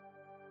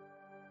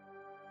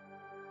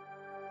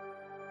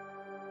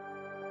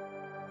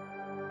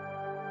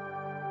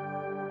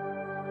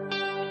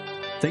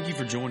Thank you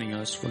for joining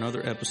us for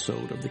another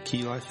episode of the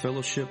Key Life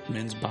Fellowship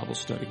Men's Bible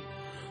Study.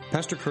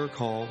 Pastor Kirk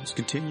Hall is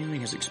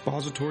continuing his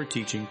expository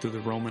teaching through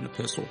the Roman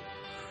epistle.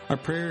 Our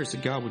prayer is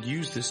that God would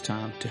use this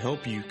time to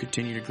help you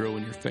continue to grow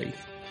in your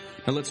faith.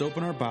 Now let's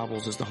open our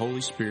Bibles as the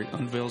Holy Spirit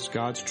unveils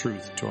God's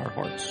truth to our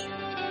hearts.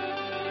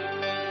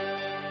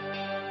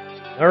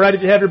 All right,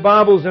 if you have your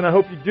Bibles, and I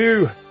hope you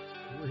do,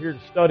 we're here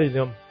to study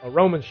them.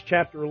 Romans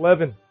chapter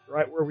 11,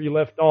 right where we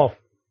left off.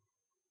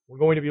 We're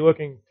going to be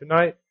looking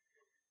tonight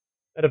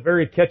at a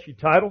very catchy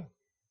title,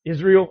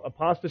 Israel,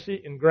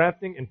 Apostasy,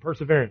 Engrafting, and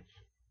Perseverance.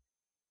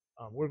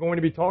 We're going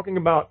to be talking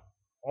about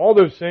all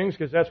those things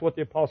because that's what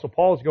the Apostle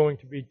Paul is going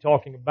to be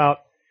talking about.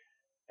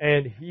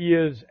 And he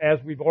is, as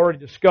we've already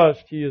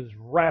discussed, he is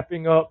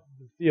wrapping up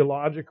the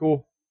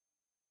theological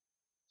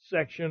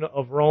section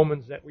of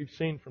Romans that we've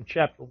seen from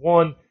chapter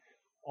 1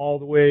 all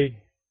the way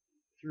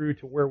through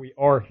to where we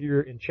are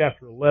here in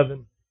chapter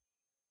 11.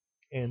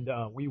 And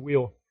we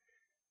will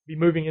be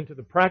moving into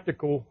the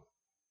practical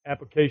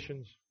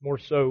applications more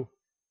so,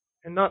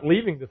 and not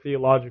leaving the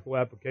theological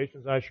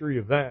applications, I assure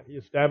you of that. He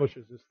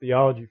establishes this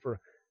theology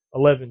for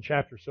 11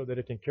 chapters so that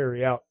it can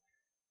carry out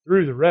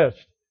through the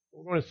rest.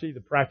 We're going to see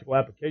the practical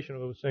application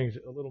of those things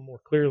a little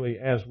more clearly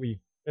as we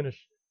finish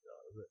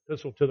the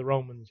epistle to the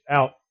Romans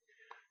out.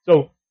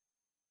 So,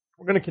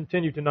 we're going to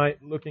continue tonight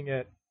looking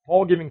at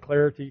Paul giving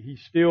clarity.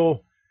 He's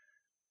still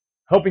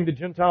helping the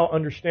Gentile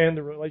understand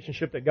the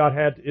relationship that God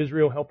had to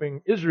Israel,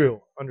 helping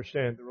Israel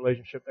understand the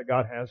relationship that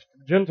God has to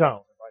the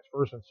Gentiles, and vice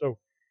versa. So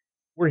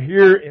we're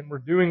here and we're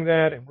doing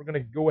that, and we're going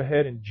to go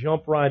ahead and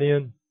jump right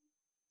in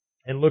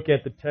and look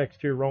at the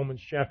text here,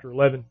 Romans chapter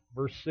 11,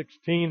 verse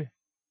 16,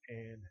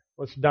 and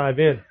let's dive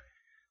in.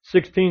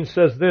 16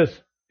 says this,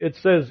 it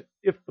says,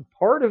 if the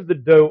part of the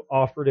dough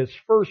offered as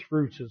first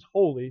fruits is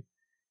holy,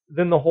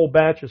 then the whole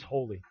batch is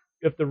holy.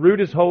 If the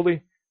root is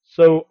holy,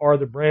 so are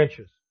the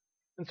branches.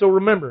 And so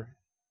remember,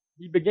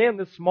 he began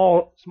this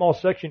small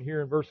section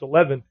here in verse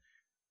 11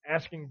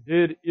 asking,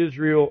 did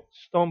Israel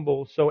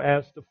stumble so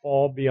as to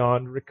fall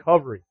beyond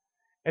recovery?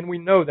 And we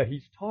know that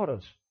he's taught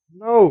us,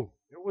 no,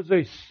 there was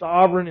a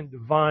sovereign and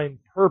divine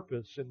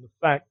purpose in the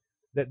fact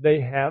that they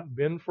have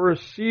been for a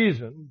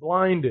season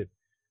blinded.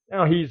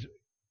 Now he's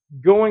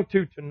going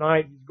to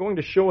tonight, he's going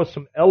to show us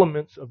some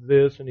elements of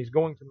this, and he's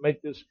going to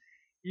make this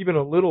even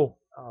a little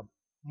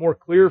more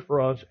clear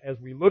for us as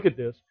we look at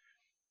this.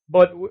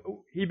 But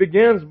he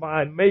begins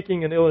by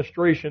making an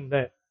illustration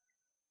that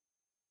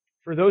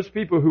for those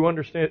people who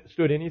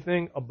understood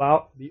anything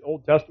about the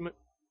Old Testament,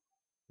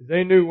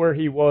 they knew where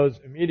he was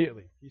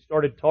immediately. He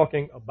started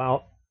talking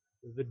about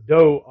the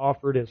dough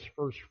offered as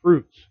first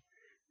fruits.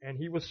 And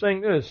he was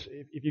saying this,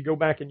 if you go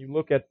back and you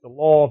look at the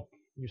law,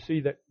 you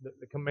see that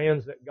the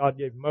commands that God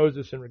gave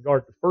Moses in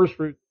regard to first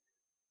fruit,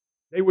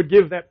 they would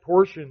give that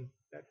portion,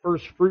 that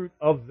first fruit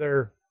of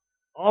their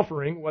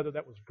offering, whether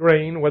that was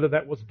grain, whether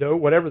that was dough,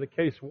 whatever the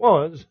case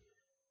was.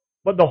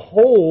 But the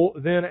whole,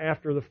 then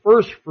after the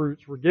first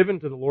fruits were given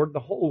to the Lord,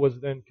 the whole was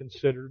then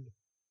considered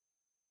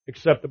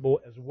acceptable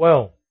as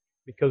well,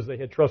 because they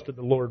had trusted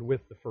the Lord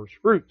with the first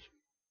fruits.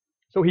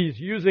 So he's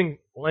using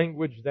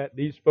language that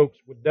these folks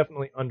would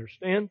definitely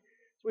understand.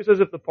 So he says,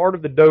 if the part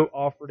of the dough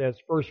offered as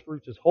first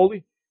fruits is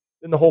holy,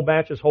 then the whole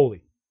batch is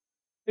holy.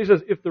 He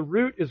says, if the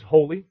root is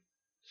holy,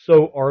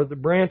 so are the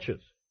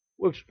branches.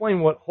 We'll explain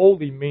what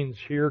holy means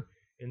here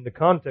in the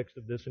context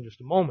of this in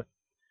just a moment.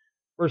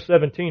 Verse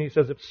 17, he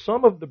says, if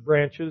some of the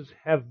branches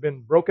have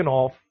been broken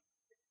off,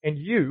 and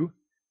you,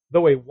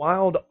 though a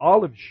wild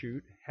olive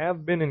shoot,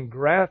 have been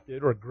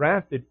engrafted or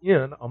grafted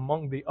in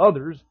among the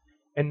others,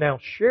 and now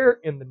share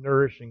in the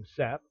nourishing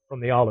sap from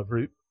the olive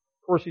root.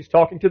 Of course, he's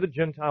talking to the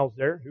Gentiles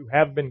there who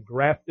have been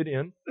grafted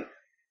in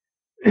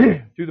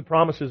to the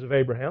promises of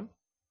Abraham.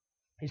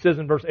 He says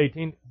in verse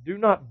 18, do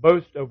not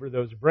boast over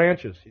those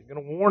branches. He's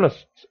going to warn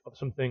us of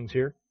some things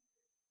here.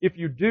 If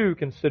you do,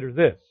 consider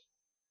this.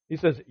 He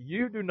says,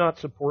 you do not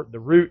support the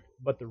root,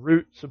 but the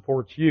root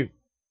supports you.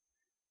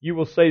 You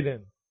will say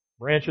then,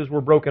 branches were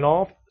broken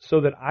off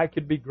so that I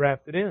could be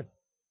grafted in.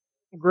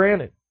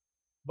 Granted,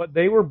 but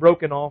they were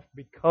broken off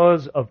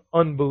because of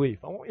unbelief.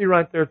 I want you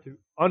right there to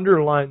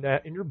underline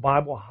that in your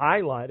Bible,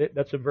 highlight it.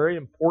 That's a very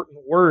important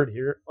word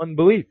here,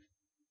 unbelief.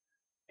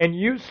 And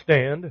you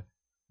stand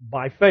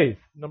by faith.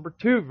 Number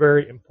two,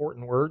 very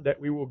important word that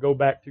we will go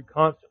back to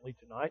constantly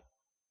tonight.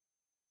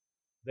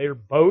 They are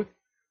both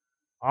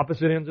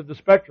opposite ends of the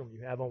spectrum.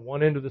 You have on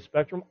one end of the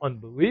spectrum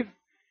unbelief.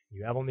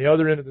 You have on the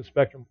other end of the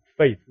spectrum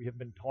faith. We have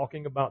been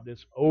talking about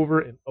this over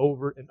and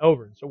over and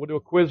over. And so we'll do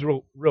a quiz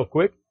real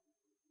quick.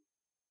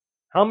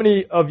 How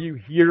many of you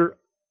here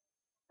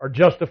are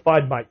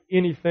justified by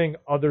anything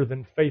other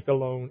than faith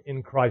alone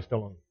in Christ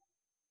alone?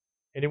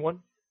 Anyone?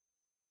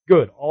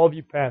 Good. All of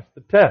you passed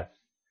the test.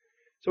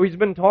 So he's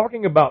been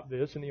talking about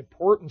this and the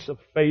importance of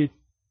faith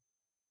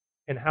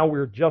and how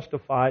we're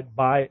justified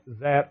by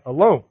that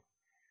alone.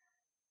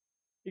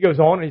 He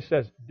goes on and he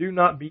says, do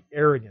not be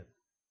arrogant,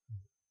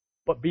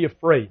 but be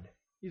afraid.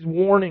 He's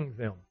warning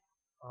them.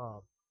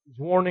 He's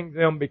warning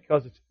them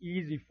because it's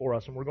easy for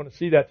us, and we're going to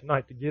see that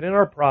tonight, to get in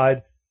our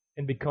pride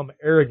and become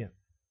arrogant.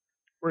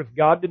 For if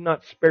God did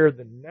not spare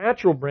the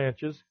natural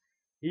branches,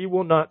 He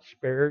will not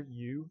spare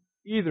you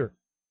either.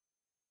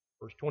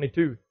 Verse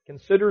 22,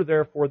 consider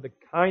therefore the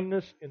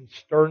kindness and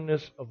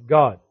sternness of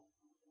God.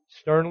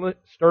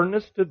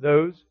 Sternness to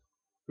those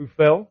who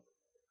fell,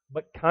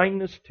 but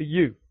kindness to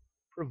you,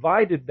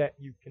 provided that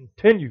you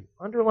continue,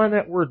 underline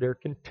that word there,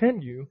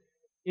 continue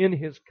in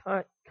His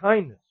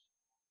kindness.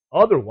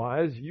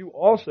 Otherwise, you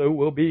also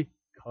will be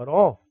cut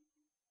off.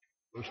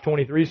 Verse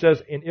 23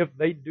 says, and if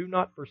they do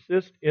not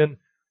persist in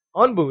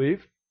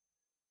unbelief,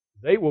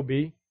 they will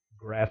be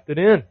grafted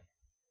in.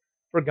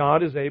 For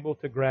God is able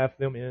to graft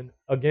them in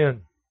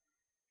again.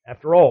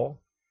 After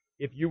all,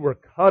 if you were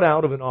cut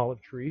out of an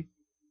olive tree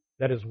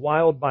that is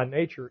wild by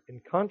nature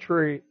and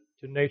contrary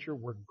to nature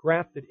were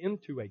grafted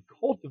into a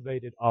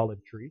cultivated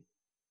olive tree,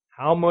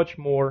 how much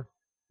more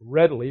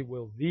readily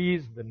will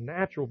these, the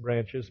natural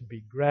branches,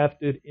 be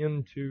grafted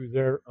into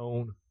their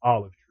own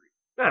olive tree?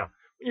 Now,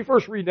 when you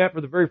first read that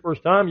for the very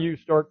first time, you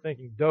start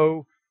thinking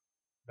dough,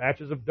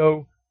 batches of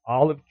dough,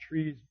 olive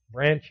trees,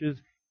 branches,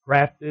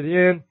 grafted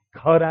in,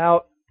 cut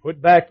out,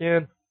 put back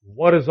in.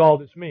 What does all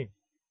this mean?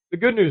 The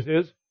good news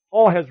is,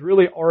 Paul has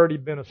really already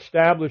been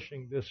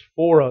establishing this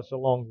for us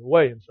along the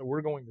way, and so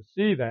we're going to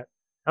see that.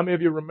 How many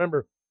of you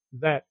remember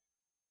that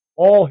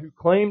all who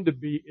claim to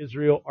be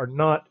Israel are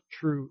not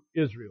true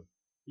Israel?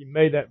 He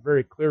made that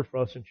very clear for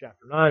us in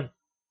chapter 9.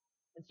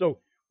 And so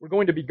we're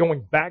going to be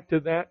going back to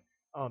that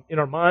in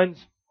our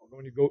minds.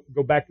 We're going to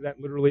go back to that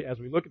literally as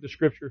we look at the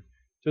Scripture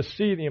to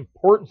see the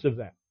importance of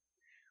that.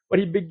 But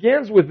he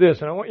begins with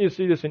this, and I want you to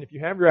see this, and if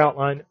you have your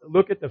outline,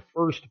 look at the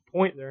first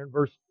point there in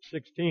verse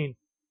 16.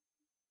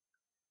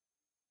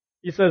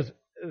 He says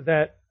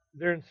that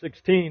there in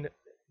 16,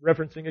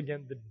 referencing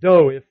again the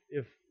dough,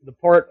 if the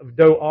part of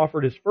dough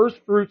offered as first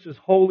fruits is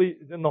holy,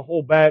 then the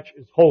whole batch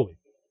is holy.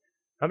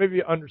 How many of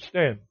you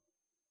understand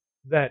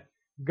that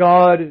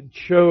God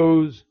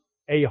chose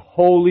a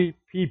holy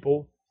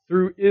people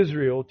through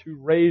Israel to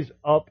raise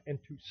up and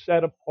to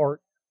set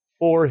apart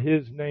for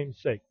His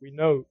name's sake? We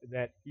know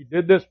that He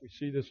did this. We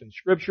see this in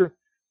Scripture.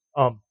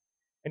 And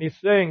He's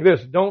saying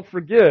this, don't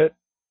forget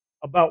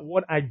about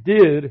what I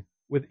did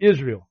with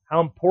Israel,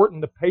 how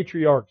important the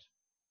patriarchs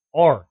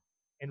are,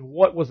 and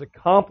what was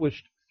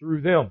accomplished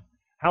through them,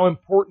 how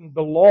important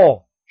the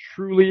law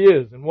truly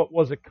is, and what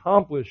was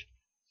accomplished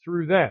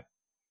through that.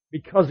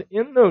 Because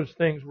in those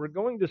things, we're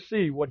going to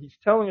see what he's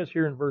telling us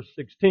here in verse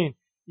 16.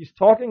 He's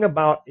talking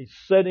about a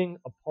setting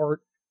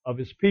apart of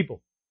His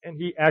people. And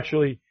he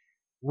actually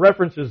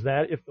references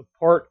that if the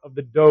part of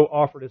the dough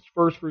offered as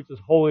first fruits is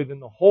holy, then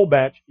the whole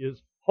batch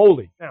is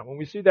holy. Now, when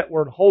we see that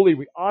word holy,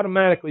 we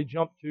automatically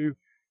jump to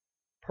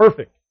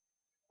perfect.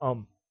 How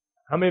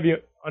many of you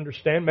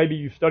understand? Maybe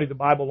you've studied the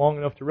Bible long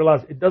enough to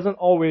realize it doesn't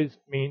always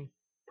mean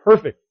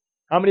perfect.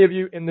 How many of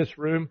you in this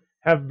room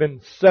have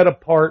been set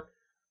apart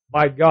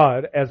by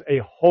God as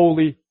a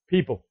holy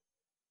people?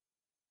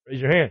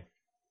 Raise your hand.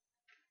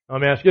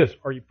 Let me ask you this.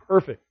 Are you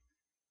perfect?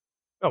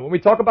 No, when we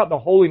talk about the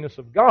holiness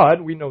of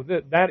God, we know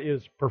that that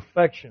is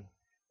perfection.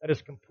 That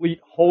is complete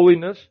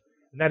holiness,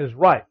 and that is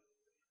right.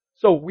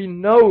 So we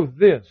know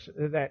this,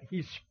 that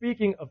he's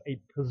speaking of a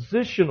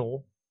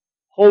positional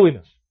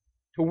holiness,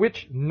 to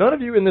which none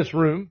of you in this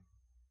room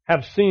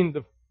have seen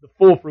the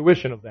full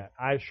fruition of that.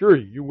 I assure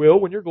you, you will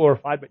when you're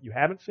glorified, but you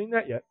haven't seen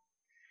that yet.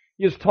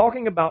 He is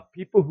talking about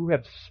people who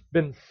have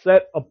been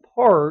set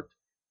apart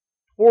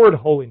toward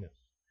holiness.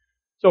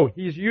 So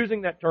he's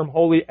using that term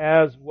holy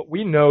as what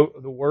we know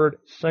the word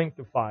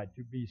sanctified,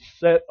 to be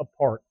set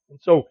apart. And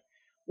so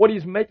what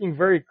he's making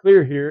very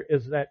clear here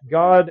is that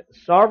God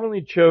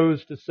sovereignly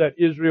chose to set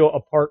Israel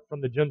apart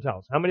from the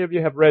Gentiles. How many of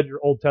you have read your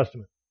Old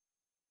Testament?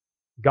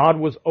 God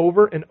was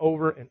over and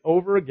over and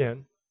over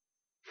again,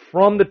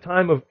 from the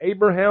time of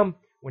Abraham,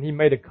 when He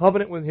made a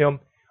covenant with him,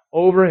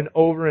 over and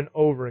over and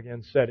over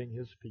again, setting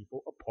His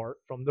people apart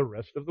from the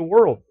rest of the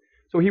world.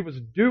 So He was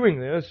doing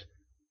this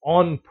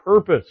on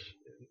purpose.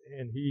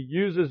 And He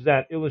uses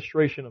that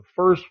illustration of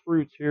first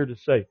fruits here to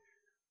say,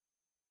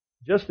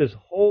 just as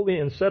holy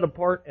and set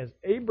apart as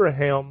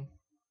Abraham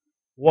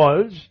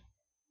was,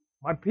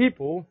 my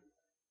people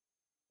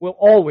will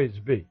always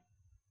be.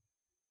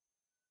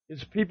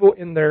 His people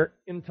in their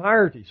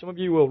entirety. Some of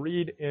you will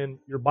read in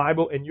your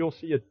Bible and you'll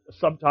see a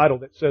subtitle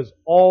that says,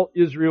 all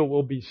Israel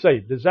will be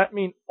saved. Does that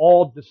mean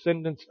all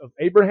descendants of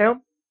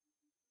Abraham?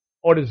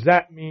 Or does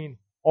that mean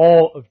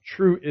all of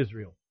true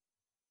Israel?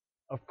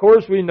 Of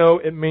course we know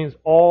it means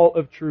all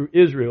of true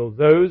Israel.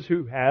 Those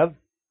who have,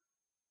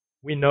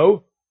 we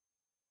know,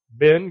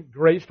 been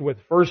graced with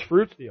first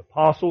fruits, the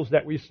apostles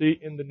that we see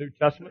in the New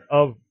Testament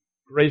of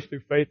grace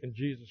through faith in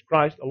Jesus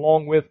Christ,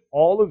 along with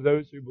all of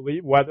those who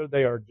believe, whether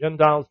they are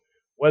Gentiles,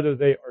 whether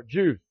they are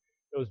Jews.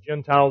 Those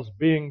Gentiles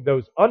being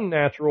those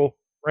unnatural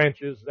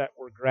branches that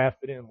were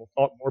grafted in. We'll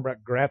talk more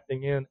about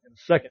grafting in a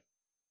second.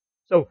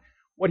 So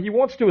what he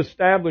wants to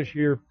establish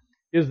here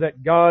is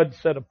that God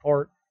set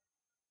apart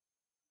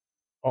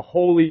a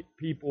holy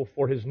people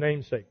for His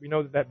name's sake. We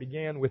know that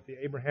began with the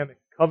Abrahamic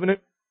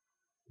covenant.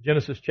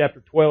 Genesis chapter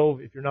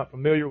 12, if you're not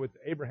familiar with the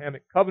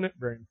Abrahamic covenant,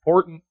 very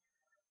important.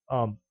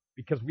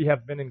 because we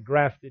have been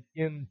engrafted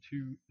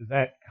into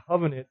that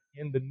covenant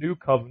in the new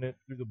covenant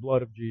through the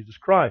blood of Jesus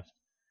Christ.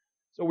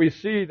 So we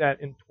see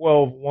that in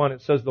 12:1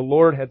 it says, the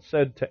Lord had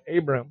said to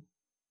Abram,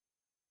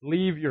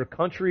 leave your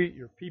country,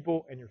 your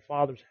people, and your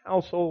father's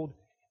household,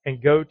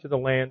 and go to the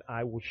land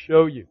I will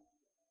show you.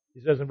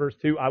 He says in verse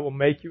 2, I will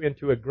make you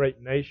into a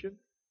great nation,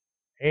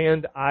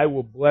 and I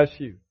will bless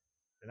you,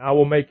 and I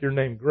will make your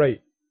name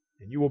great,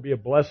 and you will be a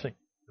blessing.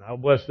 And I will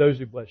bless those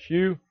who bless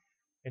you,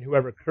 and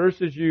whoever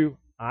curses you,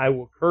 I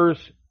will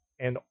curse,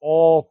 and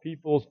all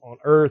peoples on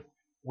earth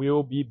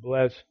will be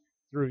blessed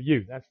through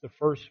you. That's the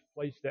first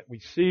place that we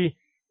see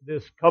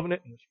this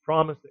covenant and this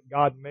promise that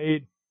God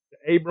made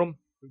to Abram,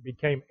 who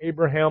became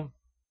Abraham.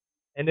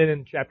 And then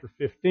in chapter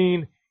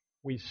 15,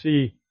 we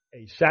see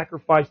a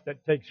sacrifice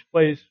that takes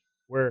place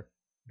where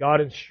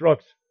God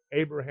instructs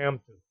Abraham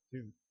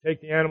to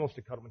take the animals,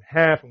 to cut them in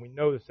half. And we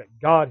notice that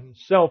God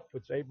himself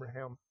puts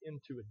Abraham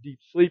into a deep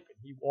sleep, and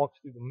he walks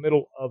through the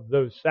middle of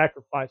those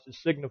sacrifices,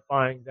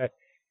 signifying that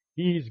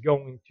he's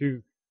going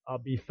to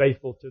be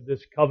faithful to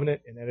this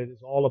covenant, and that it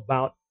is all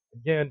about,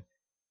 again,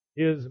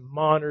 his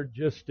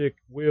monergistic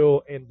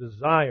will and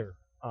desire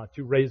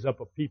to raise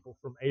up a people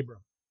from Abram,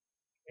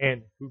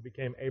 and who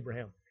became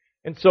Abraham.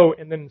 And so,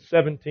 and then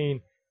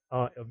 17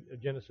 of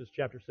Genesis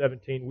chapter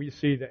 17, we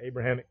see the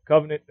Abrahamic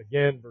covenant,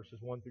 again, verses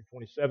 1 through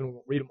 27. We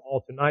won't read them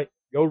all tonight.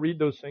 Go read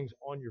those things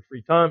on your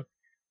free time.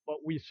 But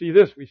we see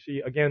this. We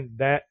see, again,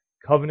 that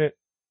covenant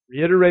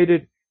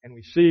reiterated, and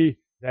we see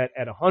that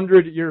at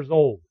 100 years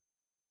old,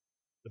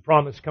 the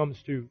promise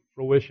comes to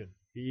fruition.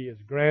 He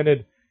is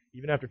granted,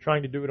 even after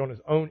trying to do it on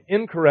his own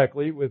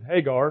incorrectly with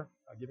Hagar,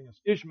 giving us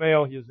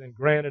Ishmael, he is then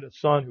granted a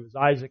son who is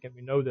Isaac, and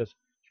we know this.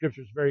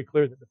 Scripture is very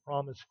clear that the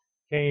promise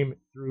came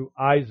through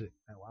Isaac.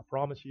 Now, I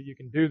promise you, you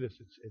can do this.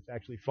 It's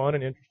actually fun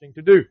and interesting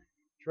to do.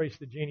 Trace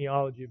the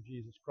genealogy of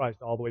Jesus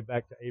Christ all the way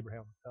back to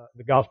Abraham.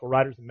 The gospel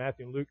writers in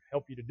Matthew and Luke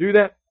help you to do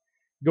that.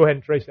 Go ahead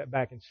and trace that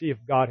back and see if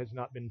God has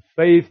not been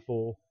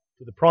faithful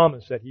to the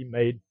promise that he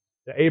made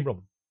to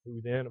Abram, who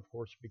then, of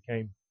course,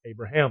 became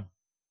Abraham.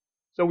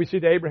 So we see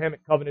the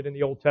Abrahamic covenant in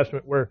the Old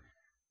Testament where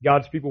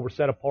God's people were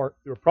set apart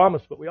through a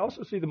promise, but we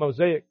also see the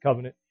Mosaic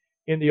covenant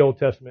in the Old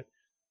Testament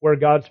where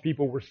God's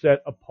people were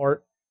set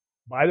apart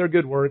by their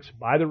good works,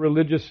 by the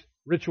religious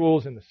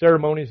rituals and the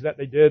ceremonies that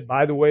they did,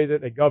 by the way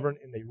that they governed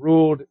and they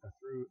ruled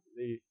through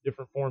the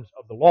different forms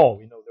of the law.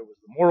 We know there was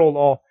the moral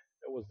law,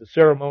 there was the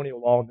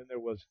ceremonial law, and then there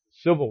was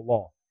the civil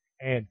law.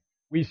 And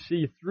we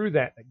see through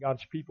that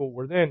God's people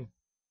were then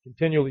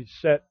continually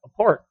set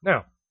apart.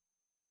 Now,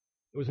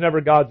 it was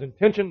never God's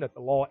intention that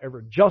the law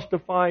ever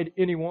justified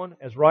anyone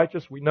as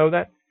righteous. We know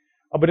that.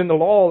 But in the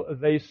law,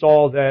 they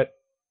saw that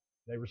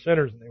they were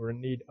sinners and they were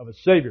in need of a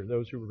Savior.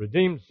 Those who were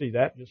redeemed see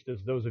that, just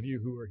as those of you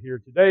who are here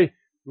today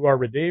who are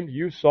redeemed,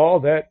 you saw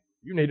that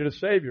you needed a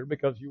Savior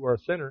because you are a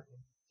sinner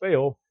and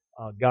fail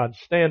God's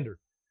standard.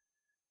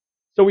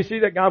 So we see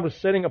that God was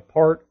setting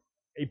apart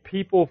a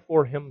people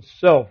for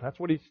himself. That's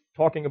what he's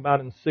talking about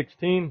in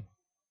 16.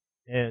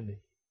 And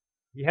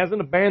he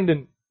hasn't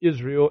abandoned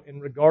Israel in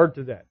regard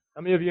to that.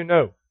 How many of you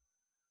know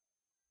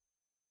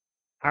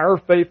our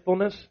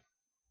faithfulness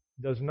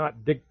does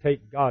not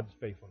dictate God's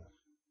faithfulness?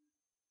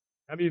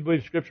 How many of you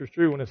believe Scripture is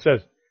true when it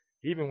says,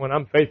 even when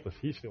I'm faithless,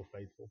 he's still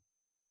faithful?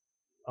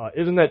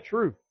 Isn't that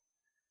true?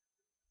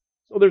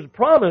 So there's a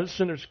promise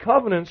and there's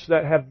covenants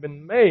that have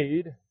been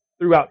made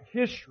throughout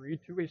history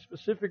to a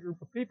specific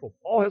group of people.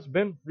 Paul has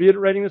been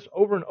reiterating this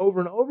over and over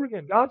and over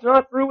again. God's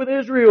not through with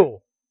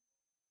Israel.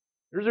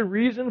 There's a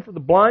reason for the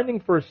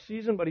blinding for a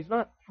season, but he's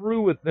not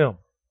through with them.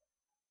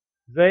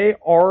 They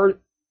are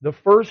the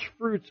first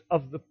fruits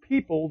of the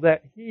people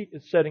that he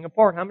is setting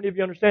apart. How many of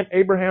you understand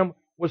Abraham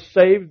was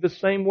saved the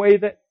same way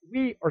that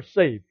we are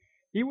saved?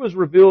 He was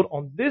revealed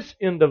on this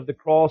end of the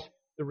cross,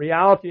 the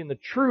reality and the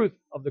truth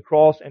of the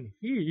cross, and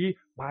he,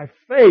 by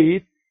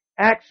faith,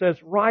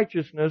 accessed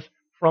righteousness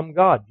from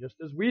God, just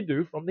as we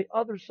do from the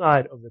other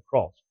side of the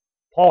cross.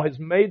 Paul has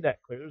made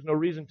that clear. There's no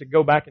reason to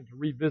go back and to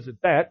revisit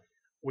that.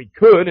 We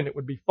could, and it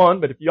would be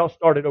fun, but if y'all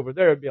started over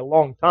there, it'd be a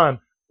long time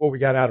before we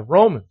got out of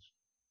Romans.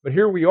 But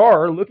here we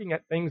are looking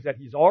at things that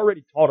he's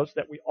already taught us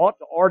that we ought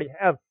to already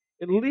have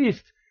at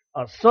least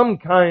some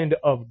kind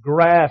of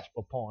grasp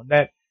upon.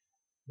 That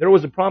there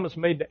was a promise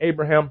made to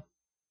Abraham,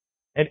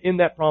 and in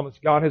that promise,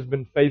 God has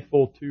been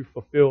faithful to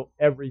fulfill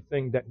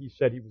everything that he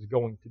said he was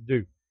going to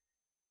do.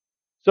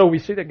 So we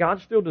see that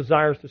God still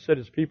desires to set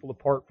his people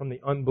apart from the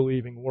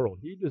unbelieving world.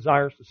 He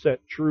desires to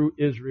set true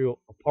Israel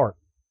apart.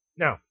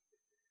 Now,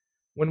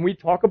 when we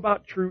talk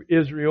about true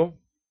Israel,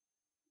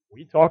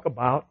 we talk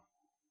about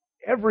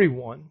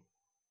everyone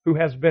who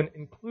has been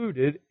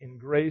included in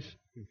grace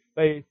through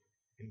faith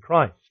in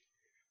Christ.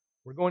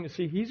 We're going to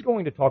see he's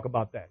going to talk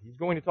about that. He's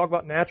going to talk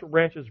about natural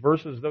branches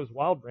versus those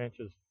wild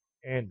branches.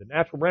 And the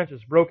natural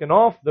branches broken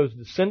off, those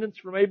descendants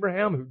from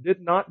Abraham who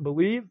did not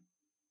believe,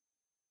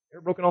 they're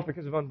broken off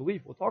because of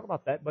unbelief. We'll talk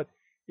about that. But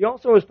he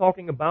also is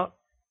talking about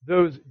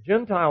those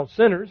Gentile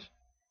sinners,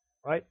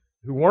 right,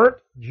 who weren't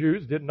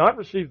Jews, did not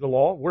receive the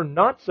law, were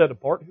not set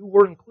apart, who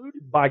were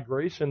included by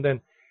grace and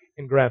then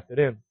engrafted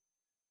in.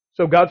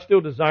 So God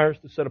still desires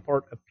to set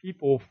apart a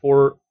people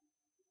from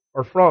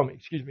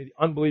the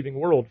unbelieving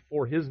world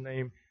for His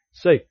name's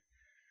sake.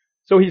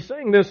 So He's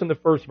saying this in the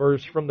first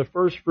verse, from the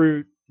first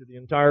fruit to the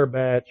entire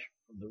batch,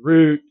 from the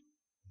root,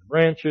 the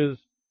branches,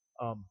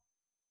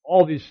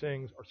 all these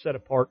things are set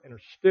apart and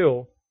are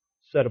still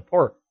set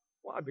apart.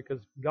 Why? Because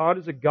God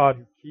is a God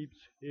who keeps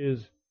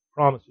His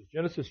promises.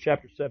 Genesis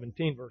chapter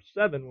 17, verse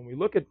 7, when we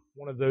look at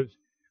one of those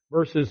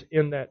verses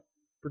in that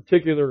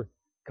particular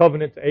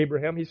covenant to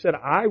Abraham, He said,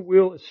 I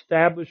will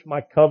establish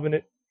my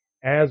covenant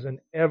as an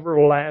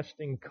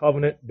everlasting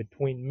covenant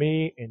between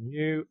me and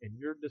you and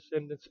your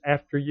descendants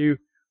after you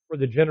for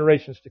the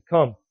generations to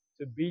come,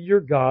 to be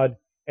your God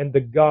and the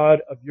God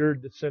of your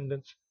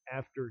descendants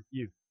after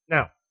you.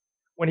 Now,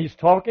 when He's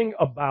talking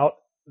about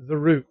the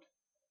root,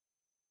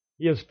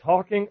 He is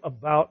talking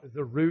about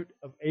the root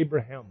of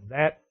Abraham,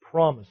 that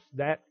promise,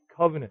 that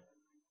covenant,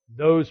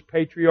 those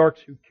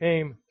patriarchs who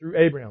came through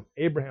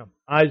Abraham,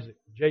 Isaac,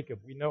 Jacob.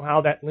 We know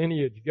how that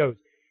lineage goes.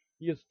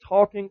 He is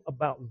talking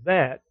about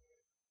that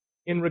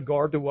in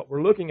regard to what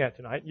we're looking at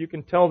tonight. You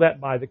can tell that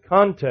by the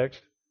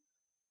context.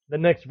 The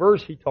next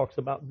verse, he talks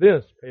about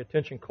this. Pay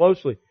attention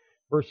closely.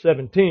 Verse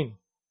 17.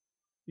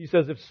 He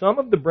says, if some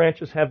of the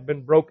branches have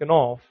been broken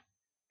off,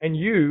 and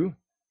you,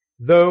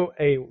 though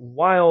a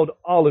wild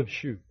olive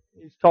shoot.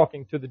 He's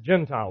talking to the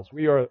Gentiles.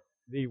 We are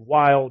the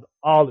wild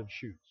olive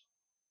shoots.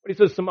 But he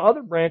says some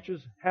other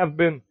branches have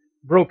been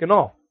broken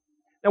off.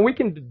 Now we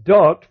can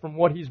deduct from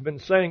what he's been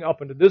saying up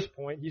until this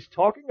point, he's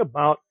talking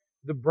about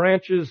the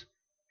branches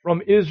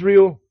from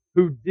Israel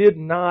who did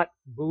not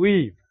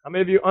believe. How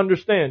many of you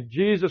understand?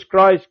 Jesus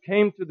Christ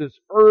came to this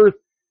earth.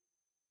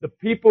 The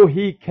people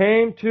He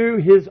came to,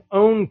 His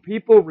own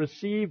people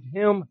received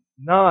Him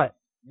not.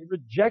 They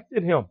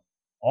rejected Him.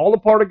 All a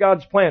part of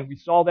God's plan. We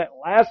saw that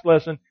last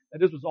lesson, that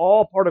this was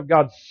all part of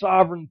God's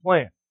sovereign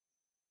plan.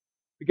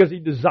 Because He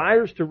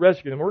desires to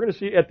rescue them. We're going to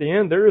see at the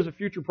end, there is a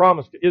future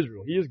promise to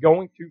Israel. He is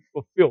going to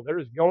fulfill. There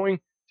is going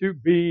to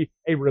be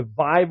a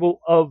revival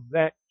of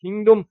that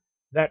kingdom,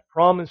 that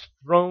promised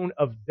throne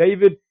of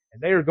David,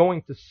 and they are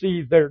going to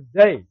see their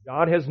day.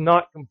 God has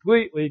not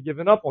completely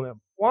given up on them.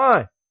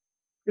 Why?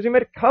 Because He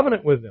made a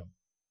covenant with them.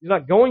 He's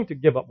not going to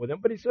give up with them,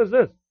 but He says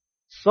this.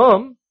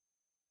 Some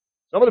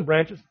of the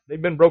branches,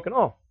 they've been broken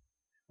off.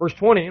 Verse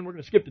 20, and we're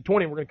going to skip to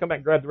 20, and we're going to come back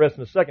and grab the rest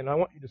in a second. And I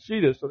want you to see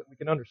this so that we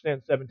can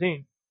understand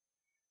 17.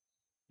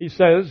 He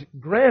says,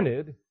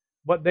 granted,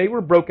 but they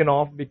were broken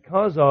off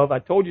because of, I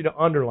told you to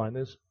underline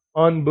this,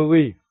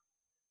 unbelief.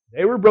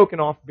 They were broken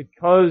off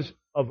because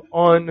of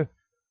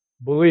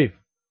unbelief.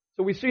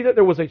 So we see that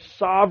there was a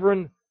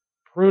sovereign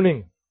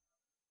pruning.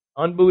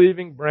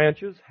 Unbelieving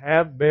branches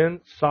have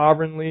been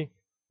sovereignly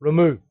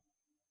removed.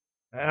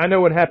 And I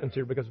know what happens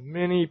here because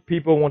many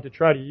people want to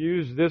try to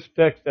use this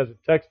text as a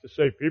text to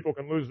say people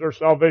can lose their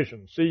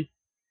salvation. See,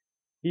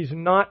 he's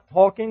not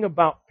talking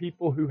about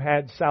people who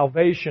had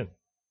salvation.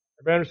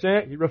 Everybody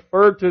understand? He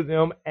referred to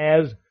them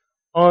as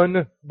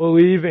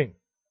unbelieving.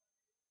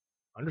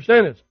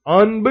 Understand this.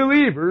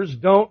 Unbelievers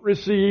don't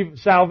receive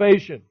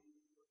salvation.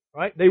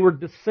 Right? They were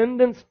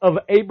descendants of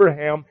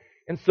Abraham,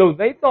 and so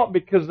they thought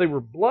because they were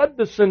blood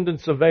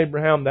descendants of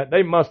Abraham that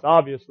they must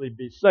obviously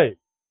be saved.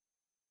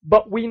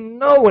 But we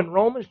know in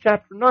Romans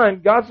chapter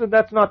 9, God said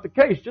that's not the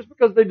case. Just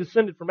because they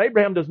descended from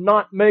Abraham does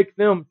not make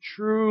them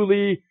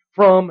truly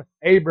from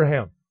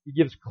Abraham. He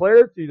gives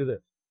clarity to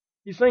this.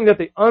 He's saying that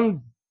the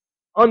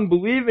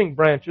unbelieving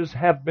branches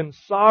have been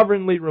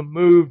sovereignly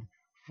removed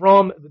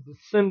from the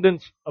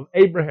descendants of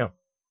Abraham.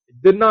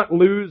 They did not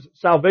lose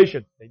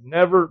salvation. They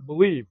never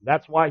believed.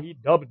 That's why He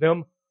dubbed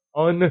them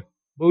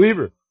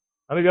unbelievers.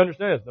 How many of you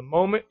understand this? The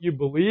moment you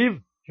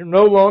believe, you're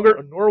no longer,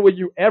 nor will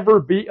you ever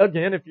be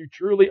again, if you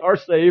truly are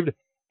saved,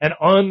 an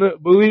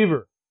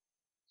unbeliever.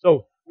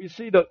 So we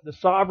see that the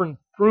sovereign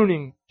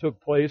pruning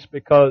took place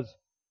because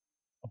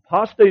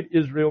apostate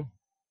Israel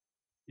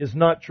is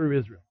not true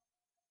Israel.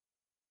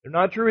 They're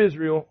not true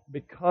Israel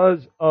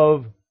because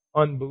of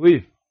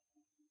unbelief.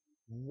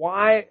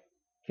 Why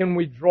can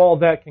we draw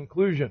that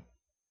conclusion?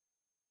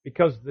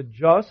 Because the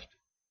just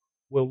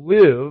will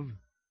live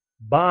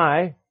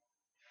by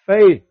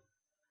faith.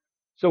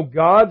 So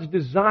God's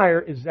desire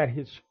is that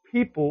His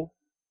people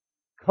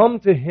come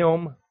to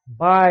Him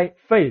by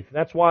faith.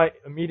 That's why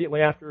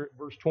immediately after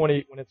verse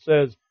 20, when it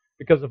says,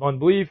 because of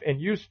unbelief, and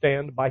you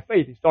stand by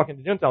faith. He's talking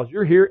to Gentiles.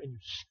 You're here and you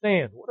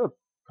stand. What a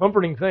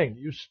comforting thing.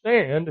 You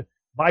stand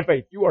by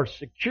faith. You are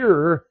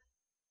secure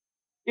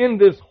in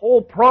this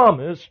whole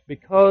promise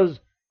because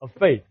of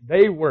faith.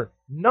 They were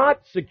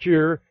not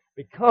secure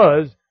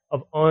because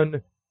of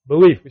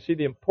unbelief. We see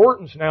the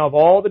importance now of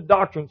all the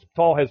doctrines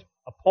Paul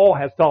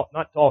has taught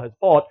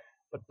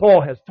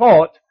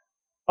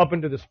up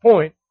until this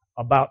point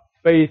about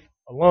faith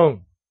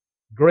alone,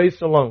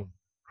 grace alone,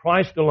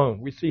 Christ alone.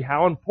 We see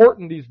how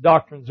important these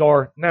doctrines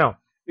are now.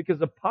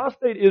 Because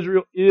apostate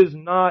Israel is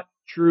not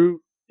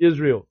true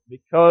Israel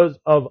because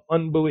of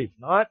unbelief.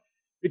 Not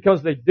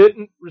because they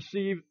didn't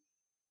receive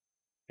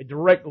a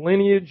direct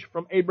lineage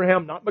from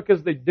Abraham, not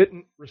because they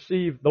didn't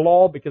receive the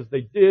law, because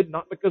they did,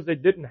 not because they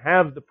didn't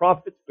have the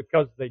prophets,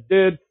 because they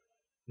did,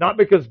 Not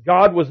because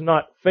God was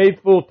not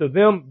faithful to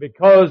them,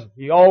 because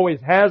He always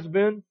has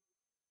been.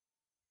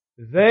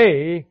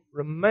 They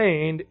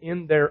remained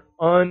in their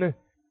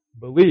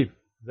unbelief.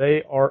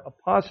 They are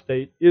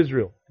apostate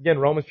Israel. Again,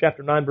 Romans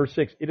chapter 9, verse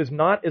 6. It is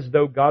not as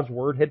though God's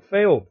word had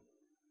failed.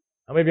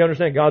 How many of you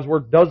understand God's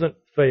word doesn't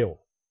fail?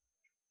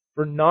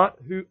 For not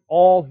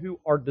all who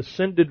are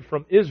descended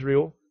from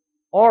Israel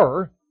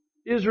are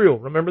Israel.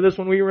 Remember this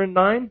when we were in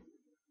 9?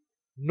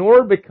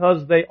 Nor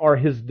because they are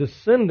His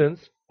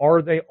descendants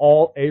are they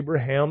all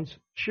Abraham's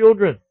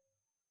children.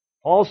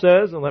 Paul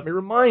says, and let me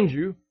remind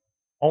you,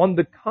 on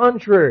the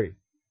contrary,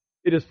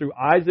 it is through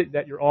Isaac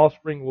that your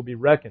offspring will be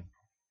reckoned.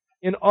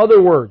 In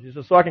other words,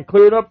 just so I can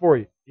clear it up for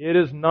you, it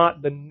is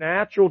not the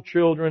natural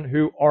children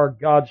who are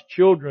God's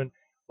children,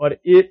 but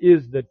it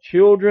is the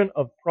children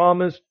of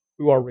promise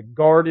who are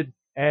regarded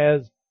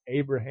as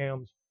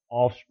Abraham's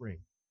offspring.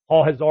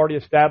 Paul has already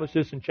established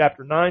this in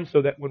chapter 9,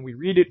 so that when we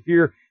read it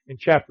here in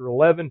chapter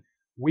 11,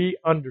 we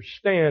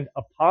understand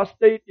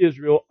apostate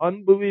Israel,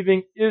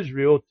 unbelieving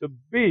Israel, to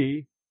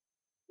be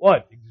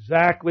what?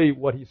 Exactly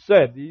what he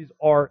said. These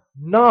are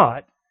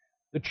not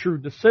the true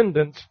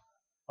descendants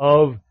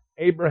of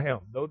Abraham.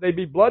 Though they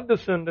be blood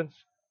descendants,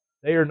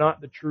 they are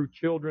not the true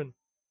children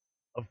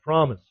of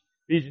promise.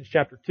 Ephesians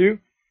chapter 2,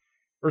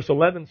 verse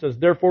 11 says,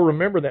 Therefore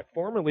remember that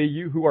formerly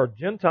you who are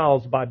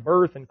Gentiles by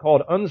birth and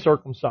called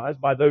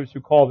uncircumcised by those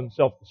who call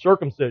themselves the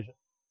circumcision,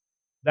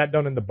 that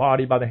done in the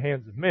body by the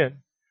hands of men,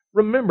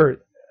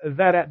 remember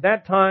that at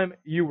that time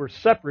you were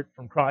separate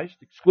from Christ,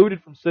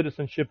 excluded from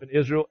citizenship in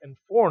Israel, and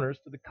foreigners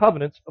to the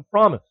covenants of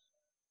promise,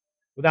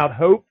 without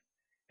hope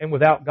and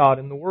without God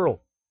in the world.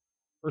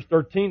 Verse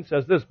 13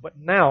 says this, But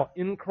now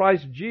in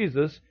Christ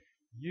Jesus,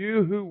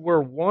 you who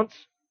were once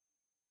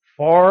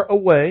far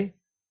away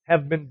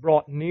have been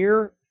brought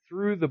near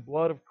through the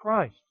blood of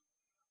Christ.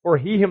 For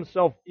He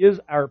Himself is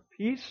our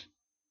peace,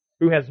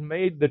 who has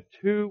made the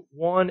two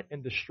one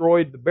and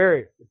destroyed the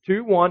barrier. The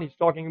two one, he's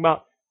talking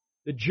about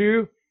the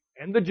Jew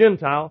and the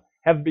Gentile,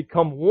 have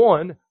become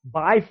one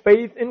by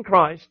faith in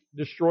Christ,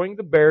 destroying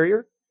the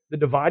barrier, the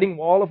dividing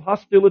wall of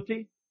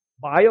hostility,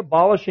 by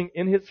abolishing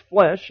in His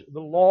flesh the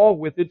law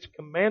with its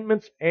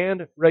commandments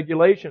and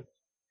regulations.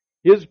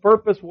 His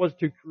purpose was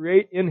to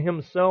create in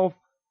Himself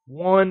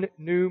one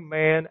new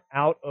man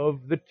out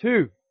of the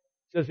two.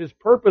 It says His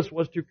purpose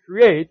was to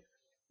create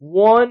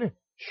one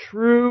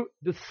true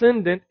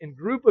descendant and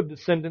group of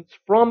descendants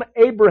from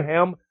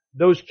Abraham,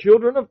 those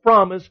children of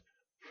promise,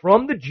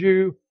 from the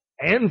Jew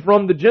and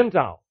from the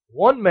Gentile.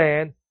 One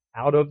man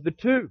out of the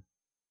two,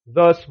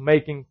 thus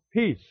making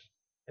peace.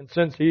 And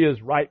since He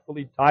is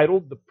rightfully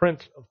titled the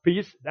Prince of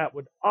Peace, that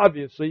would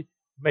obviously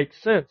make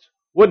sense,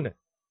 wouldn't it?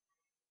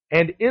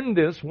 And in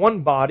this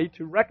one body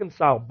to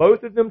reconcile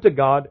both of them to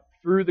God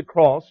through the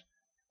cross,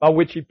 by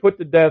which He put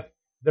to death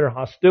their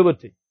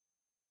hostility.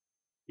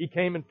 He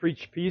came and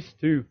preached peace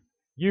to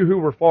you who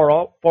were far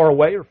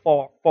away or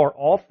far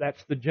off,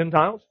 that's the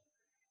Gentiles,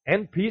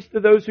 and peace to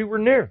those who were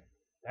near.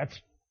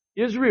 That's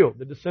Israel,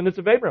 the descendants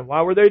of Abraham.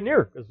 Why were they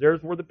near? Because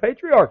there's were the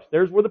patriarchs,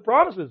 there's were the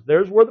promises,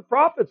 there's were the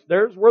prophets,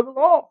 there's were the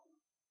law.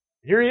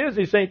 Here He is,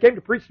 He's saying He came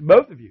to preach to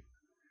both of you.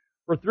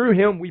 For through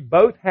Him we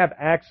both have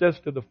access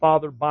to the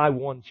Father by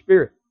one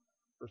Spirit.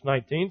 Verse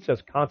 19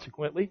 says,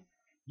 Consequently,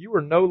 you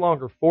are no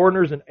longer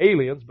foreigners and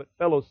aliens, but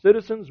fellow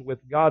citizens with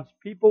God's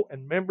people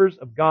and members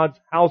of God's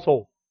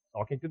household.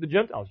 Talking to the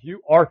Gentiles.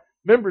 You are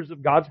members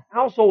of God's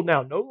household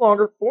now, no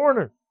longer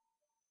foreigners.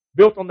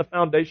 Built on the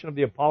foundation of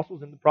the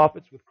apostles and the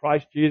prophets, with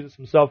Christ Jesus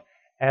Himself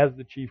as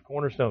the chief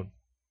cornerstone.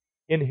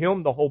 In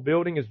Him the whole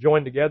building is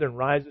joined together and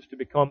rises to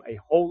become a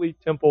holy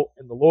temple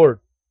in the Lord.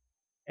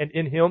 And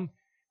in Him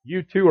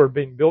you too are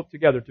being built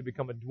together to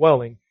become a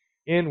dwelling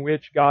in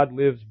which God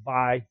lives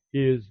by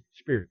His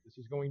Spirit. This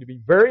is going to be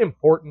very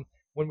important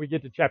when we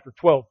get to chapter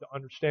 12 to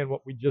understand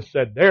what we just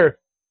said there,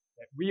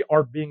 that we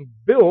are being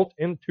built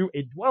into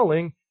a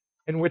dwelling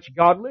in which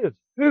God lives.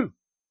 Who?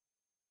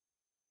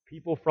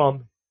 People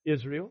from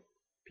Israel,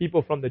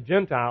 people from the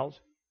Gentiles,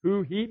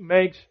 who He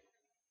makes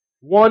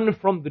one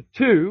from the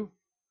two,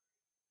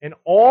 and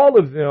all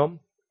of them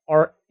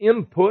are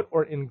input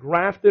or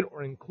engrafted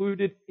or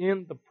included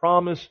in the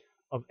promise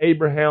of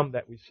Abraham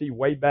that we see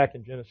way back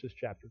in Genesis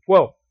chapter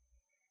 12.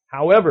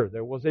 However,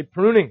 there was a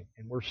pruning,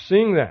 and we're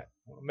seeing that.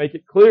 I want to make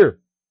it clear.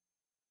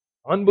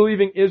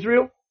 Unbelieving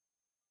Israel,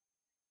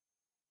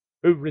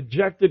 who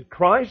rejected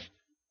Christ,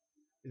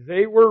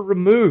 they were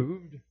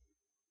removed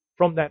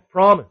from that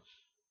promise.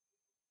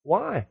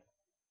 Why?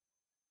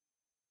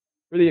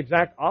 For the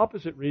exact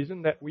opposite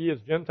reason that we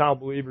as Gentile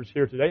believers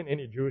here today, and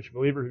any Jewish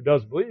believer who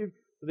does believe,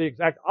 for the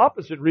exact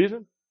opposite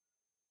reason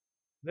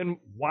than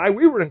why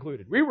we were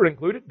included. We were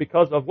included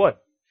because of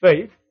what?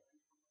 Faith.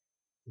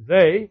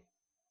 They,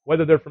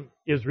 whether they're from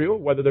Israel,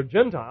 whether they're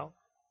Gentile,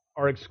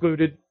 are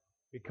excluded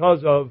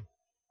because of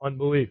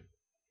unbelief.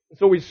 And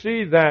so we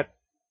see that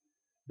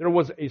there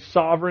was a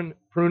sovereign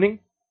pruning,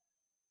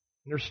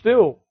 and there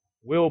still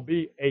will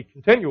be a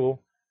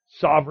continual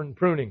sovereign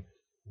pruning.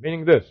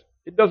 Meaning this,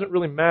 it doesn't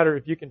really matter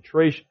if you can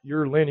trace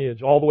your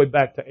lineage all the way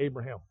back to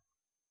Abraham.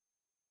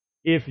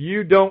 If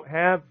you don't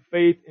have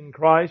faith in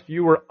Christ,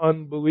 you are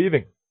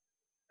unbelieving.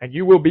 And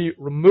you will be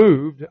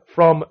removed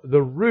from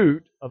the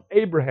root of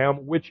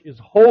Abraham, which is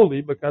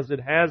holy because it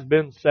has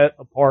been set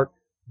apart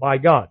by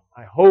God.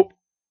 I hope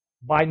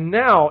by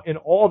now, in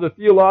all the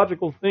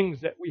theological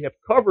things that we have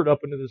covered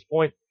up until this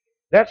point,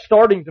 that's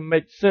starting to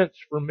make sense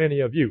for many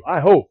of you. I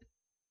hope.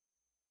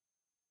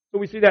 So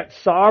we see that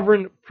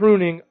sovereign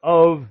pruning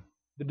of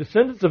the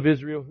descendants of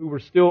Israel who were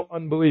still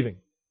unbelieving.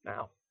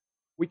 Now,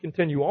 we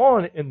continue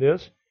on in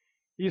this.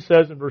 He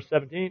says in verse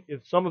 17,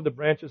 if some of the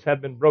branches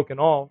have been broken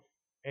off,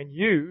 and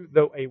you,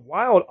 though a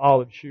wild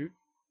olive shoot,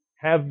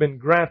 have been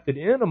grafted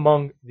in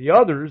among the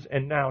others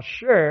and now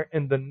share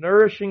in the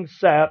nourishing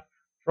sap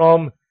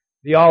from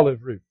the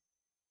olive root.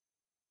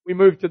 We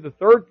move to the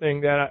third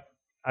thing that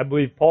I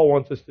believe Paul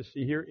wants us to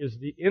see here is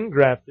the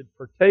ingrafted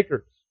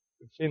partakers.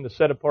 We've seen the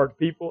set-apart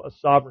people, a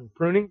sovereign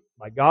pruning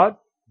by God,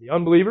 the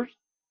unbelievers,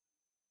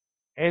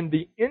 and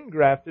the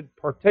ingrafted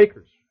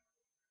partakers.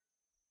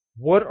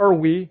 What are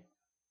we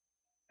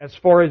as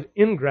far as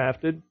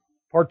ingrafted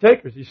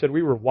partakers? He said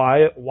we were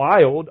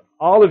wild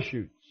olive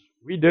shoots.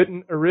 We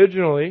didn't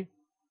originally,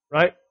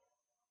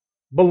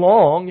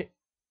 belong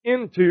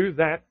into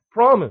that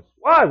promise.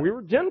 Why? We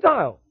were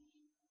Gentiles.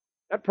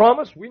 That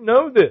promise, we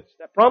know this.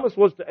 That promise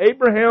was to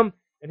Abraham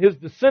and his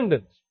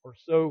descendants, or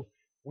so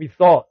we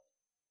thought.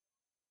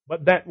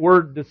 But that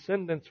word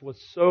descendants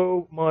was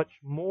so much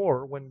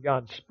more when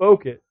God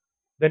spoke it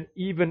than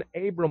even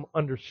Abram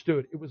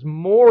understood. It was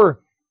more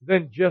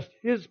than just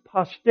his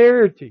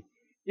posterity.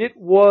 It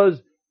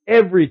was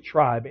every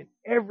tribe and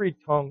every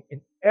tongue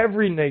and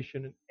every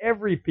nation and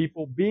every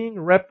people being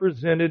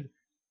represented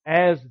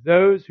as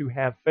those who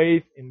have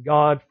faith in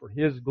God for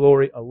His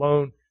glory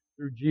alone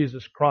through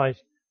Jesus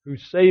Christ who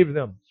saved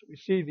them. So we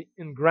see the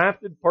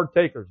engrafted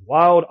partakers,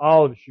 wild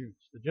olive shoots,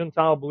 the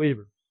Gentile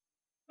believers.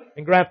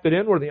 Engrafted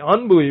in were the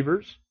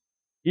unbelievers,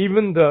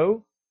 even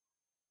though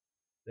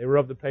they were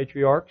of the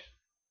patriarchs.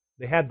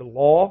 They had the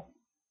law.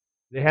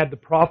 They had the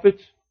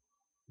prophets.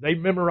 They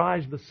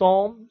memorized the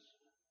Psalms.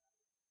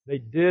 They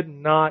did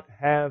not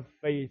have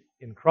faith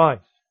in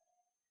Christ.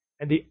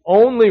 And the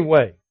only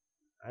way,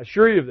 I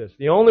assure you of this,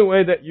 the only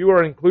way that you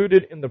are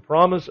included in the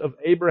promise of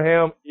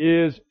Abraham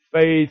is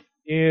faith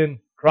in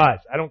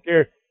Christ. I don't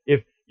care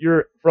if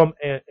you're from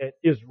an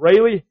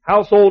Israeli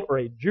household or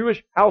a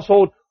Jewish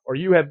household or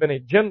you have been a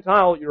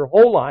Gentile your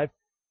whole life.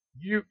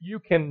 You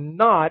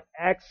cannot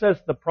access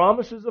the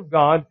promises of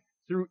God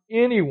through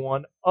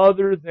anyone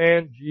other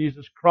than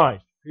Jesus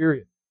Christ.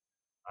 Period.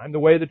 I'm the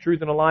way, the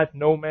truth, and the life.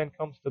 No man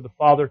comes to the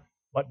Father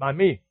but by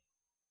me.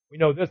 We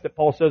know this, that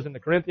Paul says in the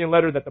Corinthian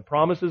letter, that the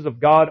promises of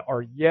God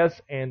are yes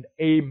and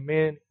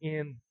amen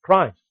in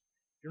Christ.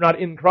 If you're not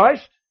in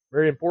Christ,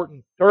 very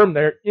important term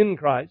there, in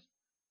Christ.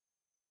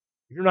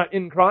 If you're not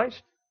in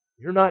Christ,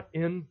 you're not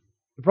in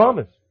the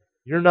promise.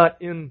 You're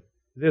not in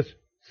this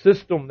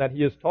system that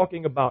he is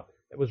talking about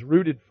that was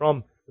rooted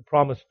from the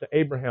promise to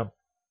Abraham.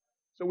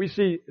 So we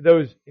see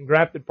those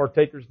engrafted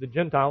partakers, the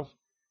Gentiles.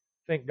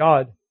 Thank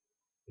God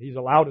that He's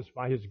allowed us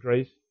by His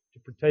grace to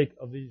partake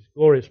of these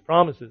glorious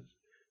promises.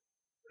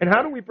 And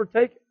how do we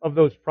partake of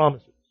those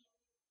promises?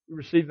 We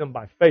receive them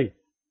by faith.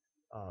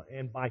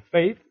 And by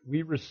faith,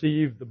 we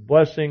receive the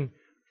blessing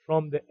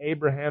from the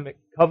Abrahamic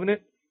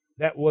covenant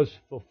that was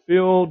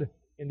fulfilled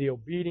in the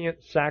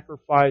obedient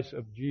sacrifice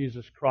of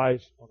Jesus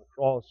Christ on the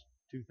cross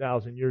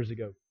 2,000 years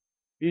ago.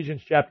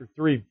 Ephesians chapter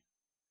 3,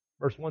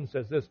 verse 1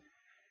 says this.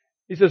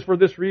 He says, for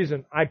this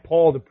reason, I,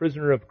 Paul, the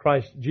prisoner of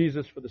Christ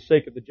Jesus, for the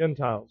sake of the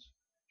Gentiles.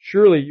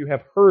 Surely you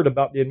have heard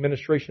about the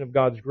administration of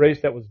God's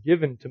grace that was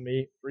given to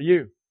me for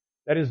you.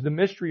 That is the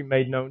mystery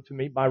made known to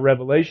me by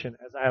revelation,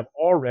 as I have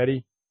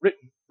already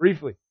written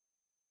briefly.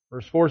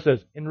 Verse 4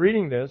 says, in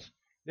reading this,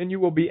 then you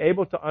will be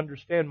able to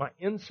understand my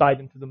insight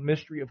into the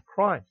mystery of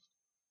Christ,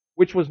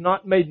 which was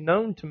not made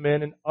known to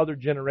men in other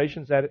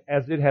generations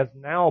as it has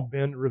now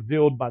been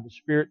revealed by the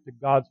Spirit to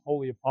God's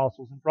holy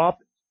apostles and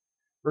prophets.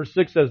 Verse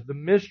 6 says, the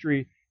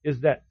mystery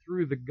is that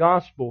through the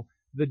gospel,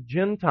 the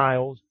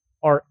Gentiles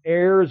are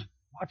heirs,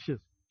 watch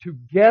this,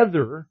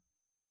 together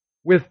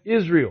with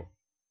Israel.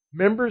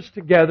 Members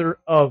together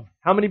of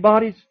how many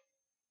bodies?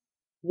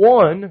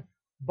 One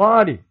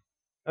body.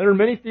 Now, there are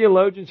many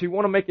theologians who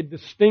want to make a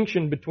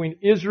distinction between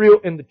Israel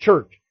and the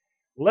church.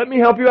 Let me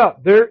help you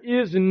out. There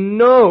is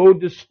no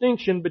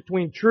distinction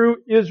between true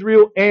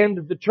Israel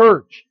and the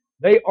church.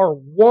 They are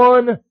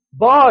one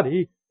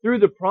body through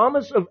the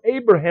promise of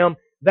Abraham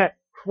that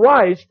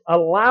Christ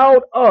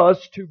allowed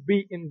us to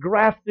be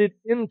engrafted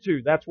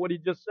into. That's what he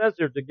just says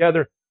here,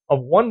 together of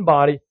one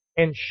body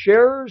and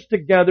sharers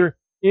together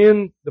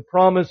in the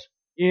promise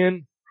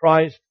in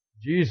Christ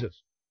Jesus.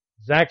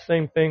 Exact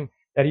same thing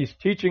that he's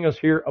teaching us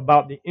here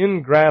about the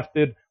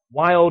engrafted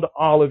wild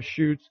olive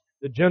shoots,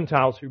 the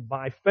Gentiles who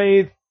by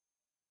faith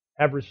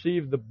have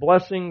received the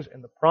blessings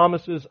and the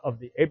promises of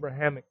the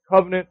Abrahamic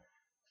covenant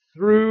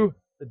through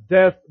the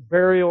death,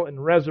 burial,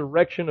 and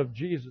resurrection of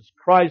Jesus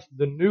Christ,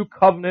 the new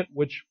covenant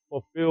which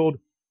fulfilled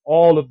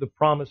all of the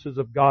promises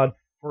of God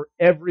for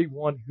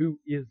everyone who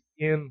is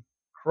in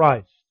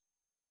Christ.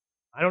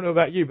 I don't know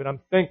about you, but I'm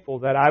thankful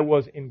that I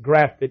was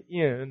engrafted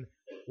in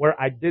where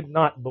I did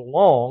not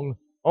belong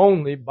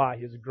only by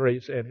His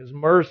grace and His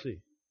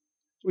mercy.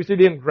 So we see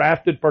the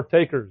engrafted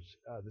partakers.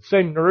 The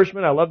same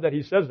nourishment, I love that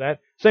he says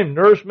that, same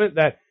nourishment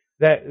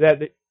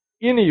that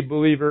any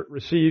believer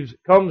receives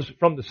comes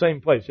from the same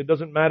place. It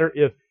doesn't matter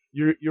if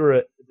you're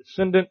a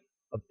descendant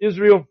of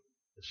Israel,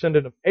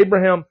 descendant of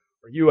Abraham,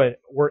 or you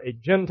were a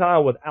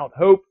Gentile without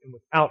hope and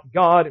without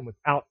God and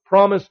without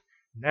promise.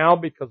 Now,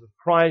 because of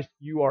Christ,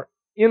 you are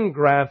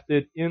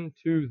engrafted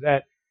into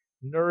that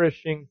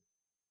nourishing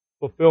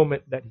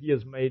fulfillment that He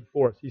has made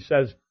for us. He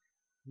says,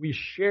 we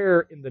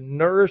share in the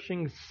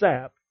nourishing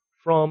sap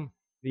from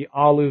the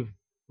olive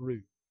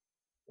root.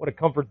 What a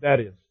comfort that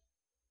is.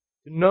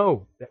 To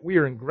know that we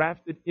are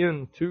engrafted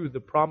into the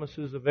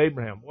promises of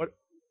Abraham.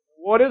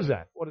 What is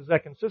that? What does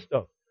that consist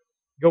of?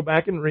 Go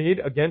back and read,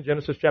 again,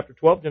 Genesis chapter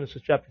 12,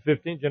 Genesis chapter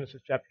 15,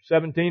 Genesis chapter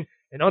 17,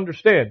 and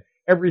understand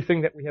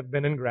everything that we have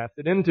been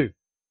engrafted into.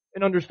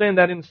 And understand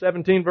that in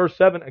 17 verse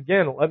 7,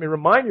 again, let me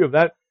remind you of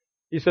that.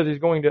 He says He's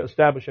going to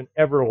establish an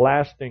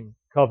everlasting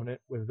covenant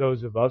with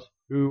those of us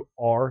who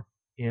are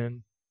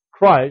in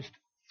Christ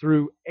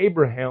through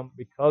Abraham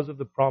because of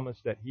the promise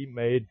that He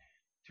made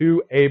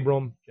to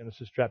Abram,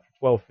 Genesis chapter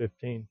 12,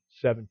 15,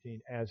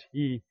 17, as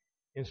He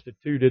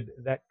instituted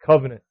that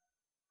covenant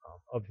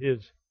of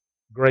His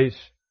grace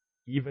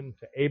even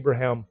to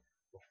Abraham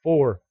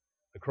before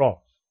the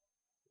cross.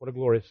 What a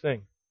glorious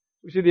thing.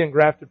 We see the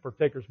engrafted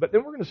partakers. But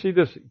then we're going to see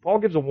this. Paul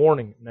gives a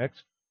warning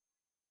next.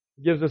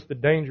 He gives us the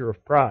danger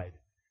of pride.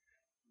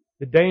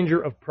 The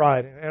danger of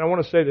pride. And I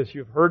want to say this.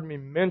 You've heard me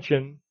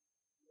mention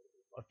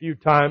a few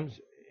times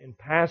in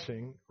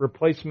passing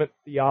replacement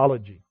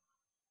theology.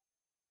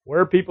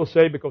 Where people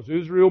say because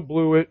Israel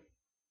blew it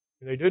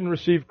and they didn't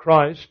receive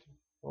Christ,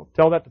 well,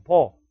 tell that to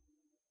Paul.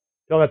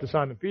 Tell that to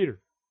Simon Peter.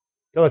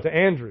 Tell that to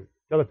Andrew.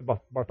 Tell that to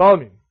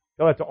Bartholomew.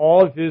 Tell that to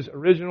all of his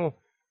original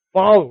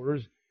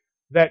followers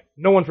that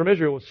no one from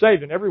Israel was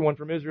saved and everyone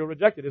from Israel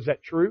rejected. Is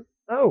that true?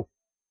 No.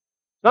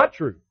 It's not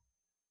true.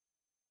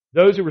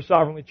 Those who were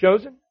sovereignly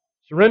chosen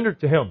surrendered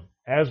to Him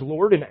as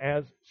Lord and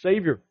as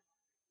Savior.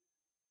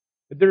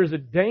 But there is a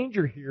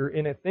danger here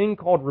in a thing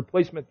called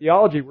replacement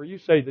theology where you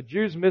say the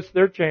Jews missed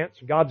their chance,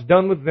 God's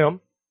done with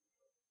them,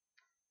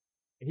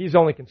 and He's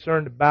only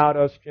concerned about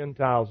us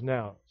Gentiles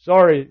now.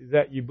 Sorry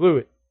that you blew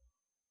it,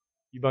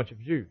 you bunch of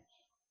Jews.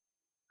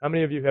 How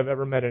many of you have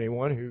ever met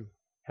anyone who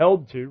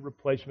held to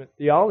replacement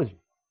theology?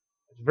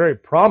 It's very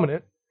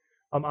prominent.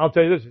 I'll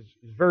tell you this,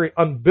 it's very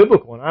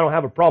unbiblical, and I don't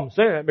have a problem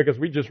saying that because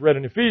we just read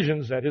in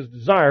Ephesians that His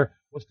desire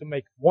was to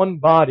make one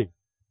body.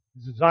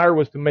 His desire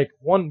was to make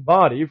one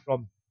body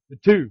from the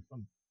two,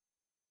 from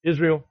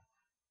Israel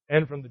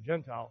and from the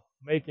Gentile,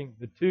 making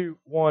the two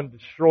one,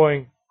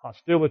 destroying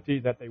hostility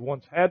that they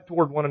once had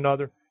toward one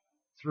another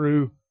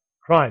through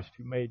Christ,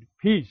 who made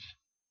peace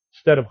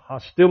instead of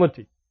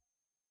hostility.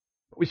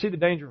 But we see the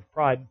danger of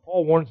pride, and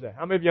Paul warns that.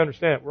 How many of you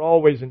understand? We're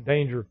always in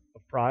danger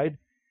of pride.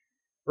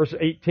 Verse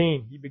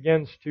 18, he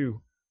begins to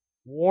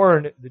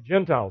warn the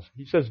Gentiles.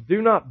 He says,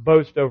 do not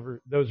boast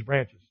over those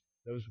branches,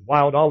 those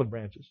wild olive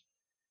branches.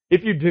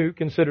 If you do,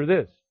 consider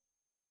this.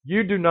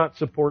 You do not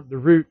support the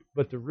root,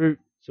 but the root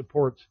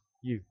supports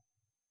you.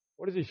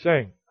 What is he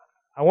saying?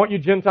 I want you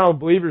Gentile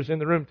believers in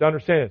the room to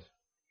understand this.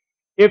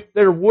 If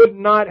there would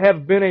not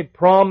have been a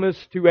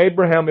promise to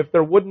Abraham, if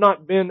there would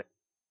not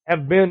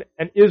have been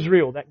an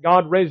Israel that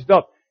God raised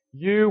up,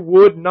 you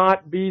would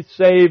not be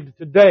saved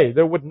today.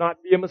 There would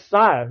not be a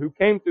Messiah who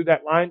came through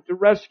that line to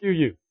rescue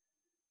you.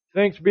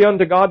 Thanks be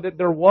unto God that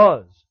there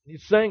was.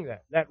 He's saying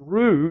that. That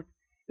root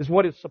is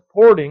what is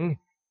supporting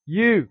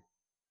you.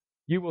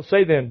 You will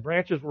say then,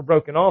 branches were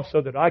broken off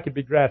so that I could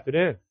be grafted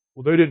in.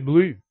 Well, they didn't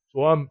believe,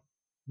 so I'm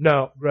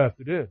now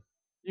grafted in.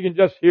 You can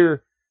just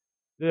hear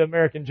the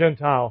American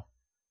Gentile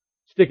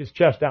stick his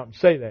chest out and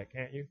say that,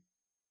 can't you?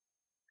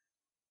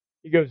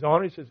 He goes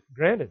on, he says,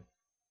 granted,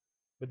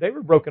 but they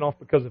were broken off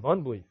because of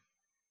unbelief.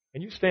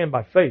 And you stand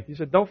by faith. He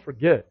said, don't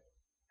forget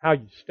how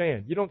you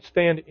stand. You don't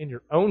stand in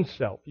your own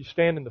self. You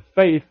stand in the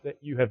faith that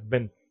you have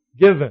been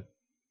given.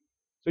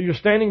 So you're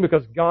standing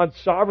because God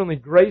sovereignly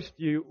graced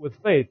you with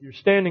faith. You're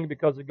standing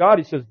because of God.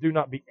 He says, do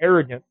not be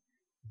arrogant,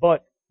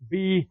 but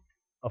be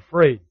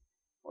afraid.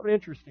 What an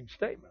interesting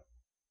statement.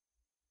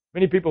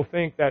 Many people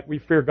think that we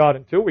fear God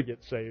until we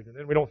get saved, and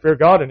then we don't fear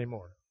God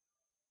anymore.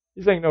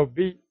 He's saying, no,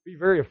 be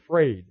very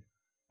afraid.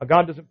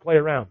 God doesn't play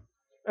around.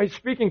 Now, He's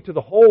speaking to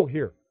the whole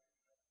here.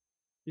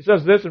 He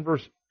says this in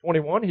verse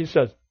 21. He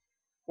says,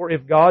 for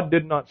if God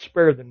did not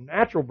spare the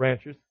natural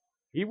branches,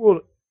 He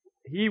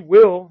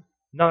will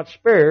not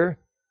spare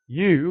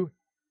you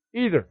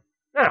either.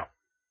 Now,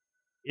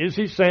 is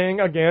He saying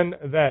again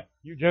that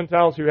you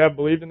Gentiles who have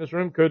believed in this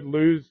room could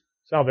lose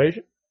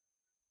salvation?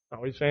 Not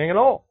what He's saying at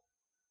all.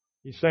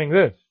 He's saying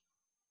this.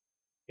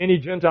 Any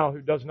Gentile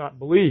who does not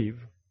believe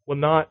will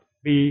not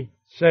be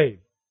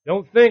saved.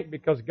 Don't think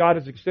because God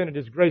has extended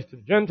His grace to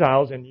the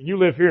Gentiles and you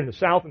live here in the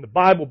South in the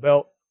Bible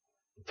Belt,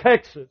 in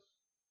Texas,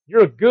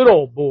 you're a good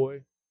old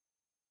boy,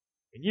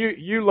 and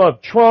you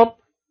love Trump,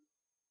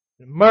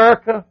 and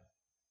America,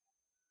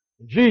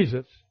 in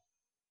Jesus,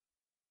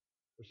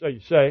 or so you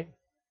say,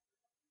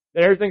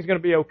 that everything's going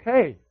to be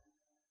okay.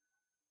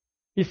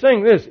 He's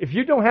saying this, if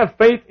you don't have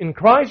faith in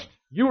Christ,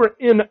 you are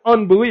in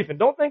unbelief. And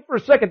don't think for a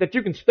second that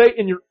you can stay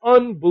in your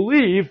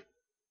unbelief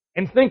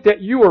and think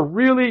that you are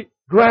really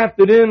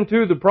grafted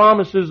into the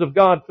promises of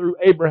God through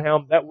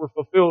Abraham that were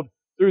fulfilled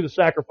through the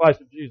sacrifice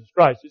of Jesus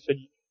Christ. He said,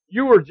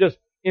 you are just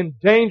in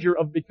danger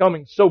of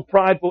becoming so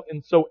prideful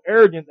and so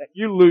arrogant that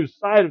you lose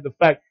sight of the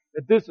fact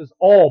that this is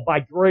all by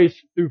grace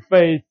through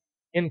faith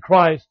in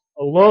Christ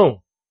alone.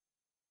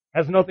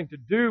 Has nothing to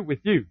do with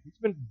you. He's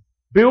been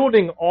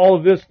building all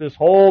of this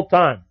whole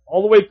time,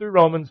 all the way through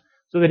Romans,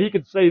 so that he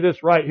could say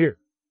this right here.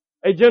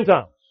 Hey,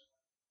 Gentiles,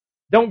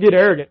 don't get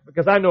arrogant,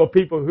 because I know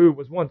people who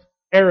was once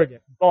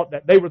arrogant and thought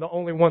that they were the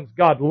only ones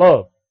God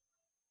loved.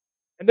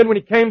 And then when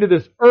he came to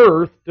this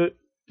earth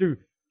to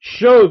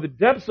show the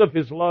depths of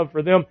his love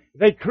for them,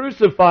 they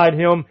crucified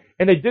him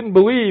and they didn't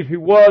believe he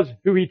was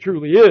who he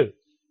truly is.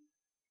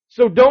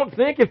 So don't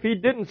think if he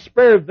didn't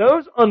spare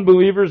those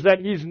unbelievers that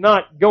he's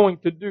not going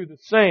to do the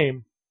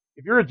same.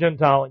 If you're a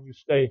Gentile and you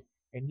stay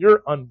in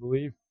your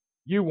unbelief,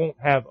 you won't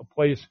have a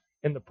place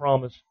in the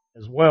promise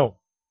as well.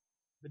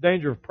 The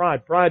danger of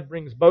pride. Pride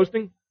brings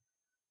boasting.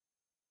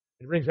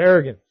 It brings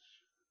arrogance.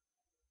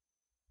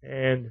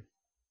 And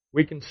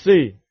we can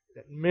see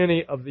that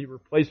many of the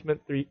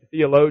replacement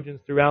theologians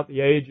throughout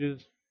the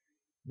ages,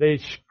 they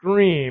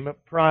scream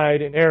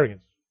pride and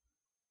arrogance.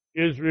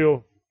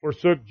 Israel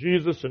forsook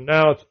Jesus and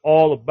now it's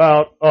all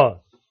about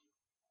us.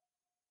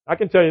 I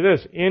can tell you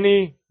this,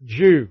 any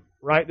Jew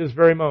right this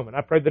very moment,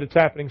 I pray that it's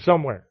happening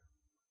somewhere,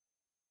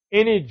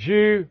 any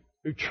Jew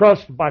who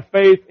trusts by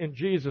faith in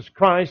Jesus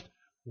Christ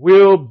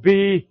will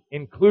be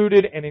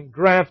included and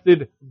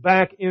engrafted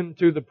back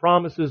into the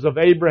promises of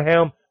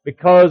Abraham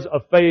because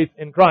of faith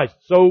in Christ.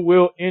 So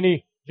will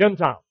any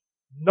Gentile.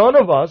 None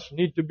of us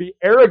need to be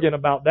arrogant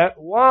about that.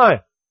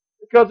 Why?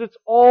 Because it's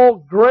all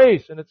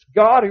grace and it's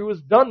God who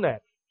has done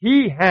that.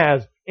 He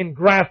has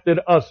engrafted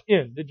us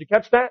in. Did you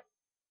catch that?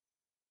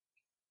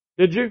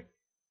 Did you?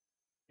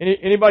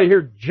 Anybody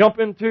here jump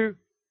into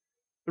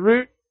the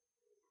root?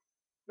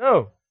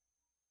 No.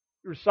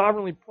 You were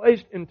sovereignly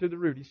placed into the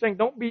root. He's saying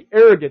don't be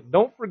arrogant.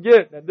 Don't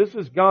forget that this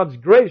is God's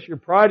grace. Your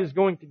pride is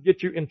going to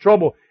get you in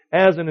trouble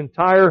as an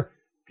entire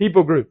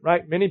people group,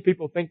 right? Many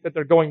people think that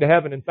they're going to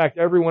heaven. In fact,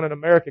 everyone in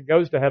America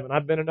goes to heaven.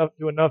 I've been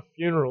to enough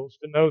funerals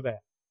to know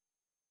that.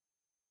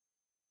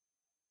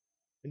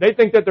 And they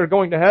think that they're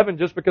going to heaven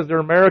just because they're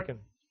American.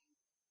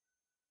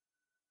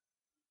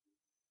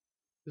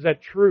 Is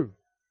that true?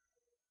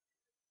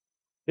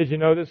 Did you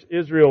know this?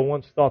 Israel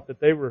once thought that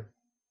they were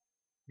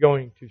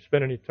going to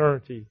spend an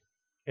eternity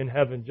in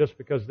heaven just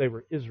because they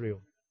were Israel.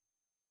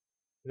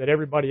 That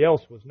everybody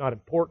else was not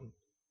important.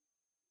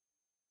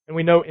 And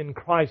we know in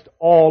Christ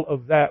all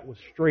of that was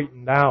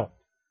straightened out.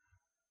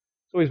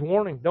 So he's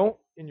warning, don't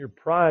in your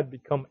pride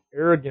become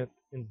arrogant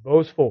and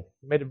boastful.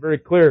 He made it very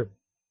clear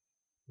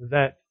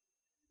that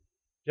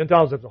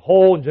Gentiles as a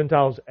whole and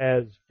Gentiles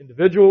as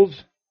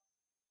individuals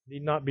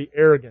need not be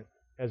arrogant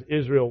as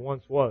Israel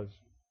once was,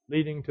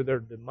 leading to their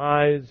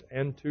demise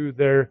and to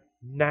their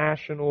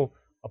national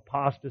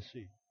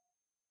apostasy,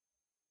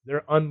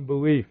 their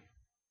unbelief.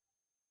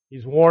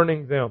 He's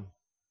warning them.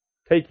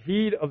 Take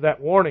heed of that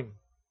warning.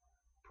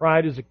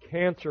 Pride is a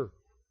cancer.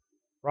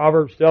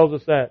 Proverbs tells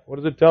us that. What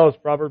does it tell us?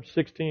 Proverbs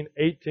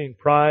 16:18.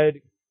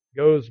 Pride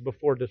goes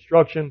before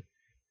destruction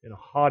and a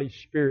haughty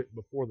spirit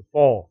before the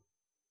fall.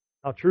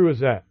 How true is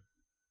that?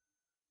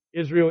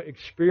 Israel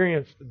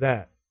experienced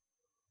that.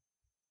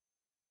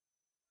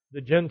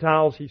 The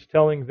Gentiles, he's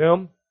telling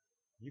them,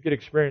 you could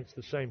experience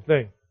the same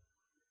thing.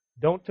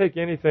 Don't take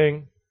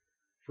anything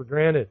for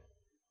granted.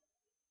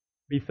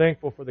 Be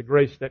thankful for the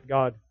grace that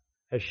God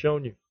has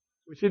shown you.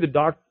 We see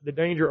the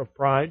danger of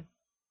pride.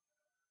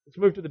 Let's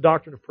move to the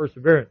doctrine of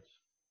perseverance.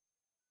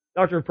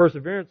 Doctrine of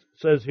perseverance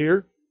says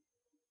here,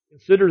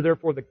 consider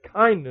therefore the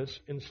kindness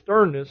and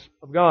sternness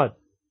of God.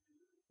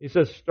 He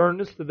says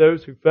sternness to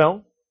those who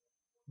fell,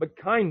 but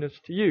kindness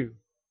to you.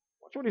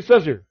 Watch what he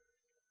says here.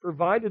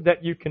 Provided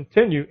that you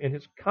continue in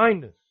His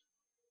kindness.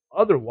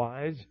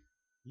 Otherwise,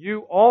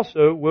 you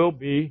also will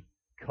be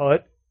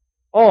cut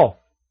off.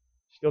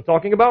 Still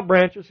talking about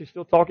branches. He's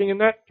still talking in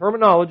that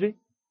terminology.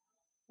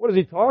 What is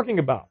he talking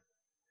about?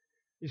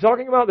 He's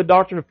talking about the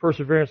doctrine of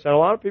perseverance that a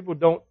lot of people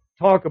don't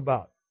talk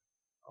about.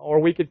 Or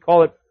we could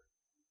call it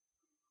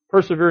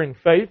persevering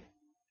faith.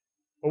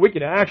 Or we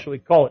could actually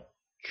call it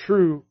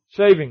true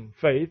saving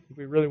faith if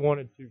we really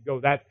wanted to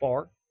go that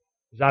far.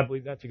 Because I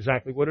believe that's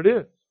exactly what it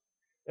is.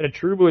 That a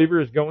true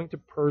believer is going to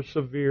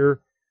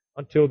persevere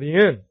until the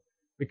end.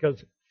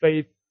 Because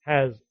faith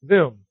has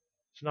them.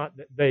 It's not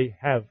that they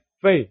have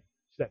faith.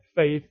 It's that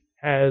faith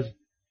has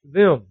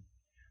them.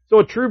 So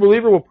a true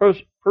believer will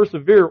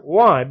persevere.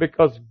 Why?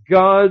 Because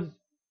God,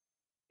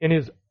 in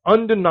His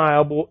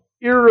undeniable,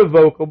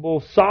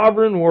 irrevocable,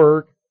 sovereign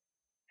work,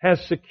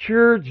 has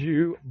secured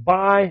you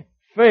by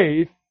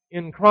faith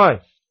in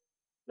Christ.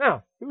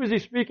 Now, who is He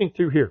speaking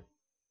to here?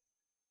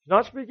 He's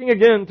not speaking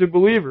again to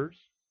believers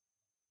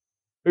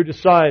who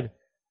decide,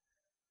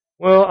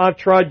 Well, I've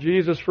tried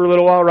Jesus for a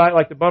little while, right?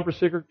 Like the bumper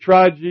sticker,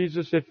 try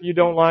Jesus. If you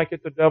don't like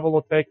it, the devil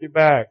will take you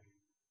back.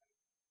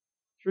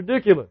 It's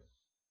ridiculous.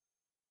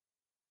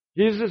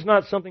 Jesus is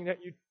not something that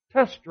you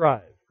test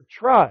drive or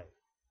try.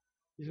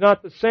 He's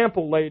not the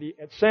sample lady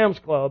at Sam's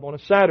Club on a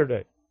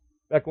Saturday,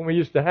 back when we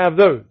used to have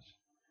those.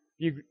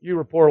 You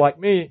were poor like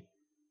me.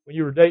 When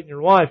you were dating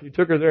your wife, you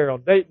took her there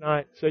on date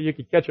night so you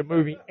could catch a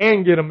movie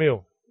and get a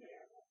meal.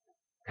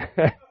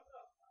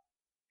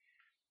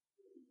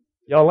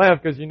 Y'all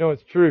laugh because you know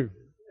it's true.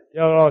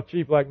 Y'all are all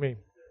cheap like me.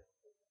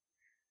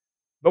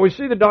 But we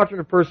see the doctrine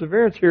of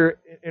perseverance here,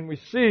 and we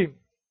see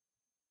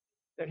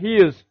that he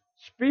is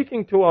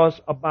speaking to us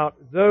about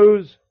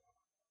those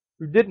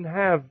who didn't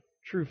have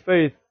true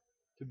faith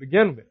to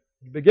begin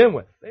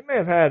with. They may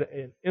have had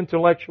an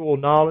intellectual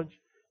knowledge.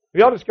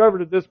 We all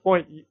discovered at this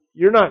point,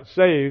 you're not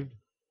saved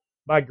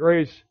by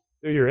grace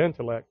through your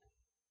intellect,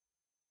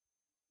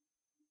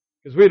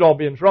 because we'd all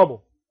be in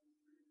trouble.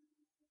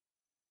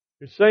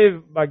 You're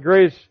saved by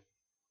grace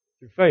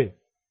through faith.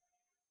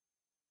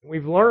 And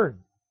we've learned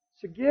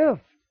it's a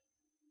gift.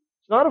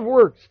 It's not of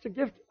works. It's a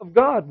gift of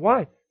God.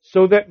 Why?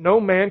 So that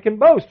no man can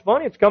boast.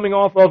 Funny, it's coming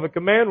off of a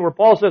command where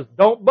Paul says,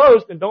 don't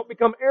boast and don't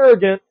become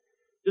arrogant.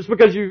 Just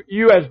because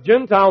you as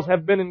Gentiles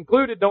have been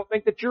included, don't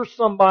think that you're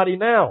somebody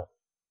now.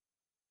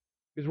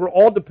 Because we're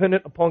all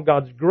dependent upon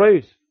God's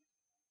grace.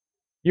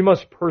 You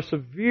must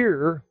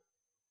persevere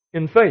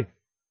in faith.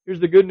 Here's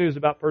the good news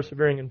about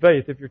persevering in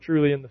faith. If you're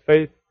truly in the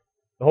faith,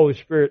 the Holy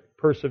Spirit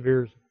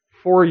perseveres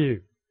for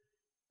you.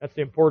 That's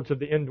the importance of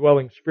the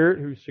indwelling Spirit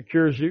who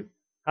secures you.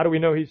 How do we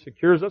know He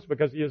secures us?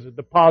 Because He is a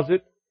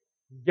deposit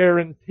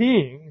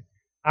guaranteeing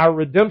our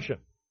redemption.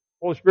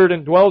 Holy Spirit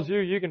indwells you.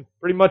 You can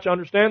pretty much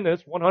understand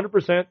this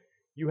 100%.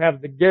 You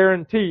have the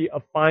guarantee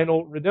of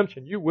final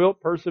redemption. You will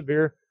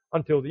persevere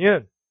until the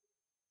end.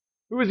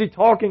 Who is He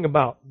talking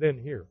about then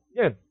here?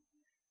 Again,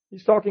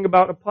 He's talking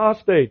about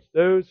apostates,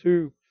 those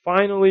who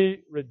finally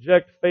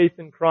reject faith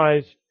in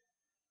Christ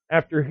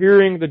after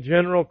hearing the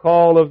general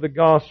call of the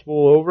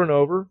gospel over and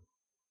over.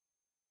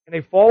 And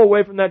they fall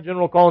away from that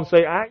general call and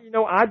say,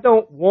 I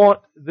don't want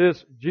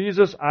this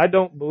Jesus. I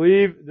don't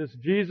believe this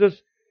Jesus.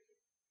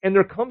 And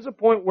there comes a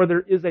point where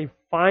there is a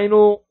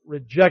final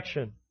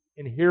rejection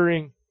in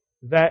hearing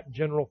that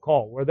general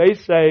call, where they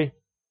say,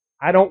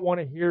 I don't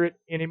want to hear it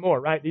anymore,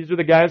 right? These are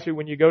the guys who,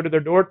 when you go to their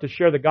door to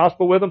share the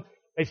gospel with them,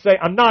 they say,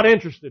 I'm not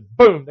interested.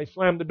 Boom, they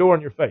slam the door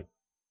in your face.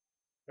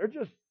 They're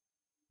just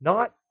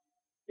not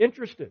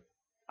interested.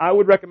 I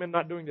would recommend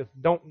not doing this.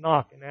 Don't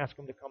knock and ask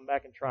them to come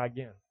back and try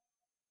again.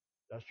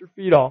 Dust your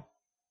feet off.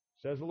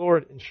 Says the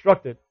Lord,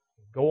 instruct it.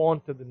 Go on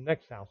to the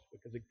next house,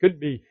 because it could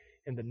be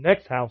in the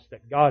next house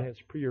that God has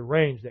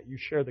prearranged that you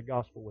share the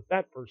gospel with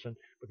that person,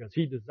 because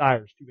He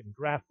desires to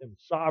engraft them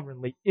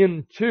sovereignly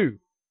into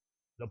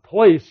the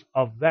place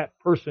of that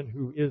person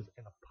who is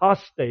an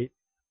apostate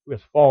who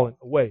has fallen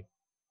away.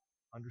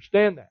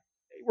 Understand that.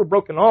 They were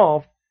broken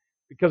off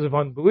because of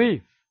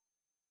unbelief.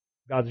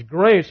 God's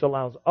grace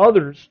allows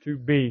others to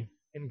be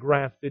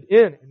engrafted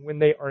in. And when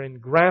they are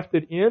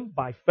engrafted in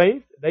by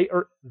faith, they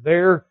are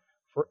there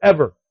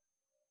forever.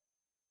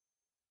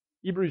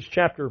 Hebrews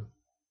chapter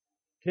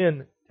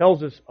 10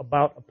 tells us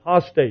about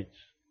apostates.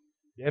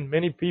 Again,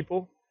 many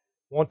people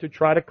want to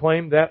try to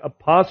claim that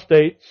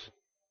apostates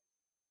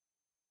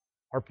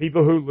are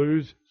people who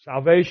lose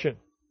salvation.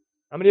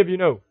 How many of you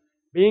know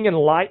being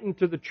enlightened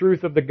to the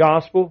truth of the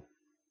gospel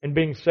and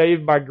being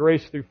saved by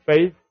grace through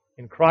faith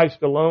in Christ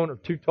alone are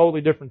two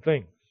totally different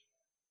things?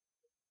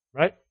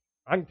 Right?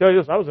 I can tell you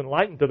this, I was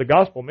enlightened to the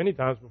gospel many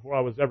times before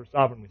I was ever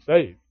sovereignly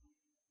saved.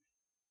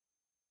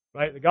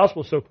 Right? The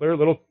gospel is so clear,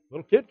 little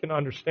kid can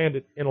understand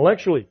it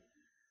intellectually.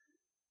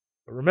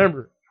 But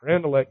remember, our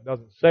intellect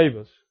doesn't save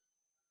us.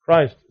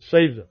 Christ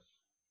saves us.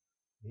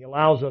 He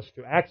allows us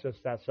to access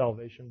that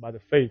salvation by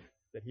the faith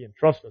that He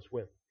entrusts us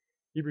with.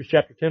 Hebrews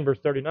chapter 10, verse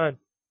 39.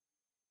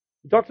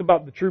 He talks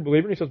about the true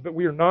believer, and he says, but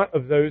we are not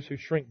of those who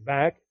shrink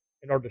back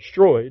and are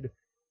destroyed,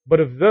 but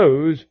of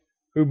those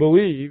who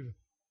believe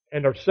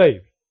and are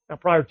saved. Now,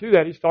 prior to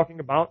that, he's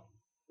talking about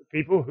the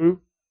people who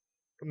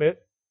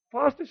commit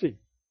apostasy.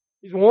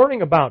 He's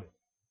warning about it.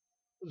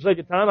 For the sake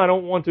of time, I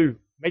don't want to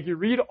make you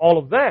read all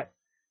of that.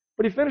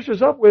 But he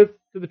finishes up with,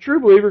 to the true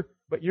believer,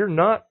 but you're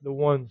not the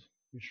ones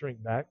who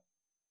shrink back.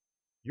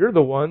 You're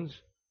the ones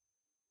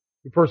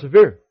who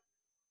persevere.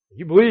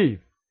 You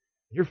believe.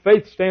 Your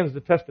faith stands the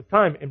test of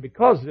time. And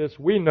because of this,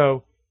 we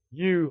know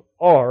you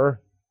are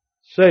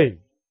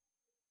saved.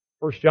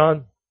 1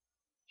 John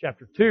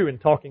chapter 2, in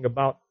talking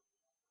about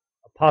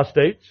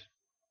apostates,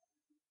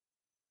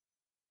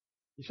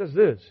 he says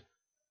this,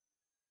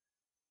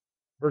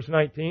 verse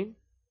 19,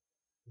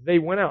 they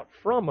went out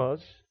from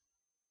us,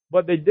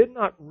 but they did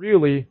not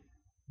really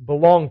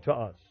belong to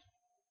us.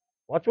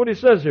 Watch what he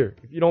says here.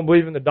 If you don't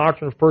believe in the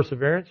doctrine of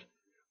perseverance,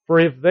 for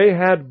if they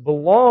had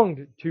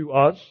belonged to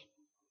us,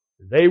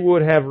 they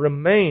would have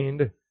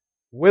remained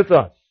with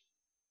us.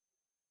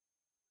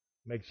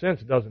 Makes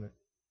sense, doesn't it?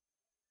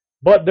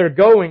 But their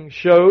going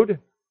showed,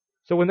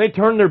 so when they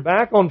turned their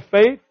back on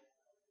faith,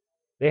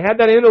 they had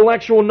that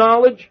intellectual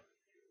knowledge,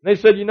 and they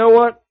said, you know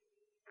what?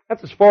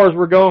 That's as far as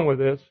we're going with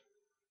this.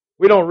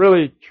 We don't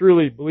really,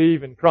 truly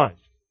believe in Christ.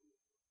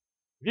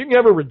 If you can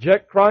ever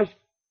reject Christ,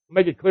 I'll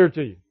make it clear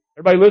to you.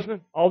 Everybody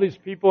listening? All these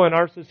people in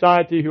our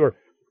society who are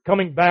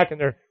coming back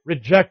and they're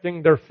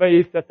rejecting their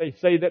faith that they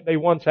say that they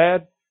once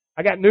had,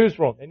 I got news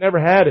for them. They never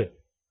had it.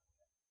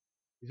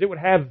 Because it would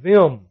have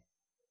them.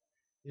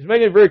 He's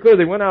making it very clear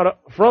they went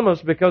out from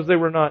us because they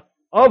were not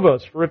of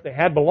us. For if they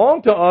had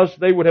belonged to us,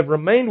 they would have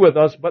remained with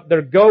us, but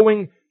their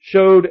going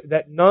showed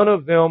that none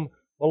of them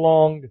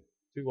belonged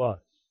to us.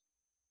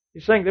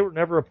 He's saying they were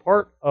never a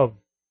part of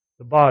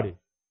the body.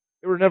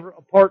 They were never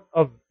a part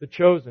of the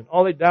chosen.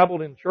 All they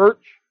dabbled in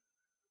church.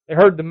 They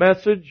heard the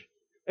message.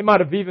 They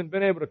might have even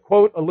been able to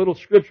quote a little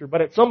scripture,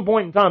 but at some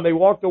point in time they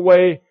walked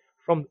away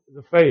from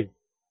the faith.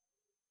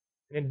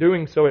 And in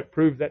doing so, it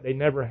proved that they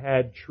never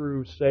had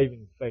true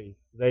saving faith.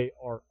 They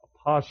are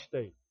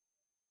apostate.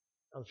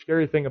 Now, the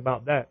scary thing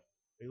about that,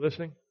 are you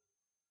listening?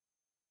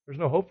 There's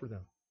no hope for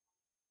them.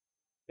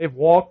 They've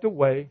walked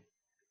away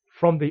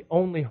from the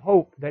only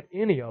hope that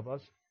any of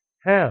us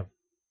have.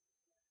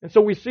 And so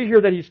we see here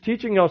that he's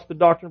teaching us the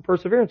doctrine of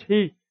perseverance.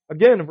 He,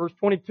 again, in verse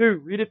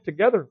 22, read it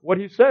together, what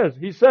he says.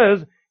 He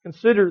says,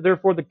 consider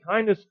therefore the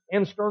kindness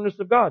and sternness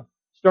of God.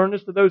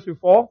 Sternness to those who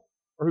fall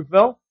or who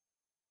fell,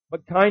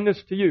 but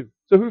kindness to you.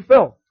 So who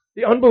fell?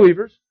 The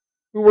unbelievers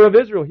who were of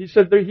Israel. He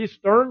said that he's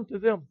stern to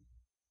them.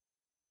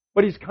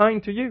 But he's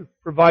kind to you,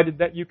 provided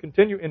that you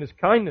continue in his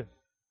kindness.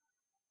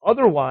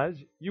 Otherwise,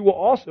 you will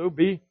also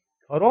be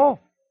cut off.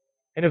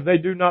 And if they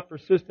do not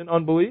persist in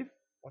unbelief,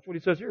 watch what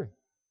he says here,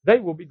 they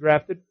will be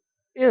grafted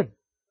in.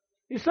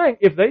 He's saying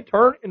if they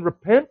turn and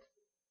repent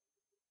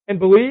and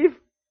believe,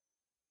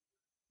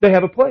 they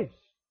have a place.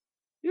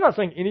 He's not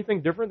saying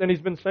anything different than he's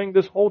been saying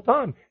this whole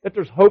time, that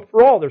there's hope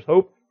for all. There's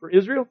hope for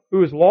Israel,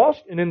 who is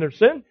lost and in their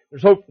sin.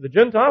 There's hope for the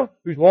Gentile,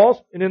 who's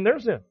lost and in their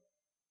sin.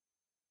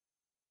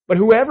 But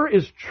whoever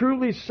is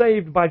truly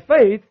saved by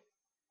faith,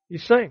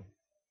 he's saying,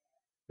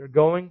 they're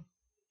going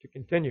to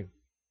continue.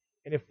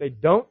 And if they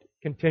don't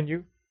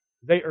continue,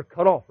 they are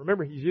cut off.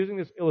 Remember, he's using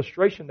this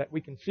illustration that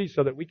we can see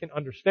so that we can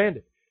understand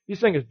it. He's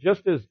saying it's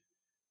just as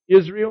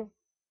Israel,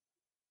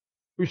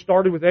 who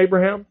started with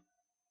Abraham,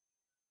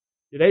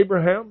 did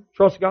Abraham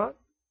trust God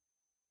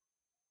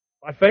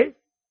by faith?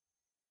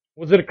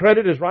 Was it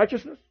accredited as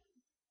righteousness?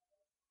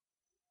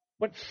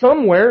 But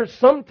somewhere,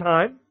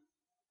 sometime,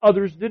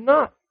 others did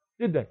not,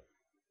 did they?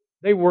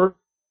 They were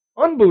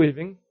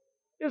unbelieving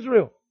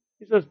Israel.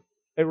 He says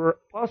they were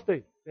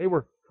apostate. They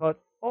were cut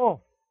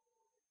off.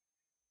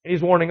 And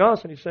he's warning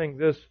us, and he's saying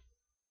this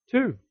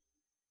too.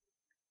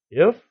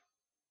 If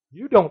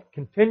you don't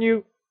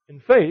continue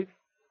in faith,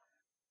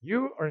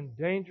 you are in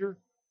danger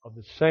of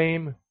the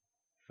same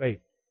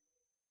fate.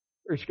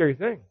 Very scary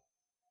thing.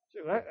 See,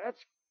 that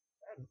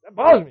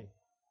bothers me.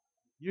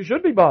 You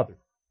should be bothered.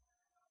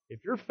 If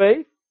your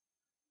faith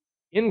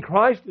in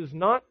Christ is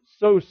not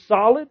so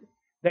solid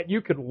that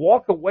you could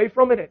walk away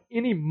from it at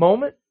any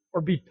moment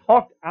or be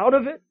talked out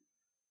of it,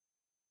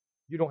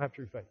 you don't have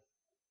true faith.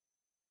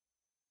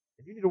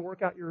 And you need to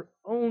work out your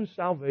own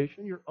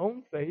salvation, your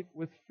own faith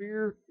with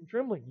fear and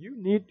trembling. You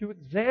need to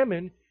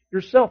examine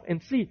yourself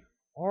and see,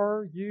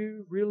 are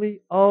you really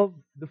of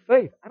the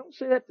faith? I don't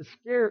say that to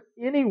scare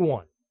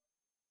anyone.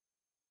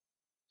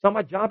 It's not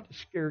my job to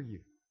scare you.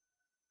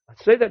 I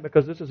say that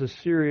because this is a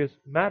serious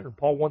matter.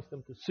 Paul wants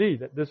them to see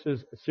that this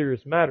is a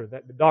serious matter,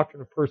 that the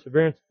doctrine of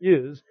perseverance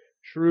is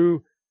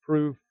true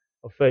proof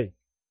of faith.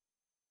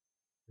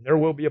 And there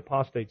will be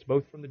apostates,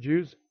 both from the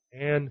Jews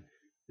and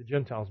the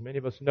Gentiles. Many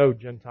of us know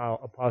Gentile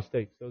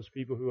apostates, those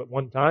people who at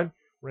one time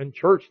were in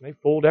church and they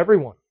fooled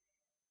everyone.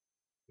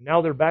 And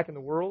now they're back in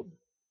the world,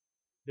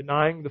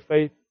 denying the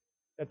faith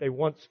that they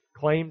once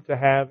claimed to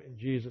have in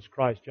Jesus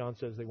Christ. John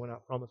says they went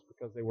out from us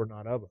because they were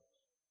not of us.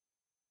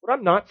 What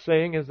I'm not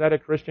saying is that a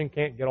Christian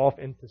can't get off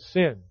into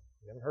sin.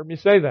 You haven't heard me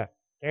say that.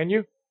 Can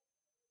you?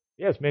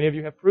 Yes, many of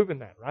you have proven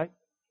that, right?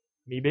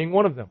 Me being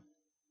one of them.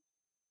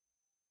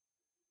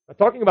 Now,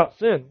 talking about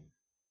sin,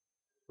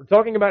 we're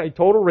talking about a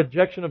total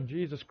rejection of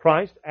Jesus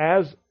Christ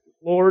as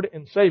Lord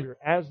and Savior,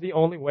 as the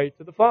only way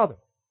to the Father.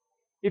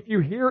 If you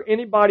hear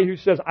anybody who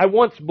says, I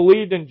once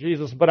believed in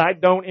Jesus, but I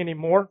don't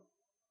anymore,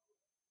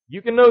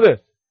 you can know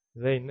this.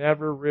 They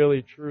never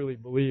really truly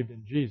believed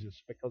in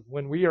Jesus, because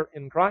when we are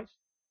in Christ,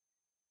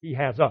 He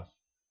has us.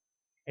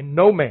 And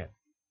no man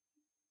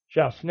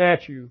shall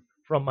snatch you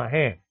from my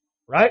hand.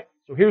 Right?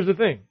 So here's the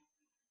thing.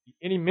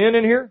 Any men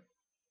in here?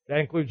 That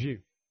includes you.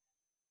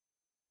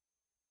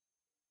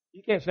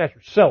 You can't snatch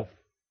yourself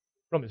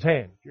from His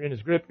hand. If you're in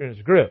His grip, you're in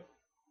His grip.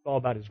 It's all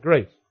about His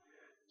grace.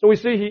 So we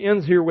see He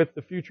ends here with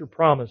the future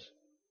promise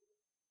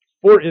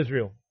for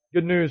Israel.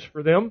 Good news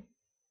for them.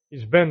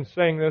 He's been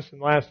saying this in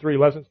the last 3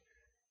 lessons.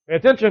 Pay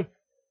attention.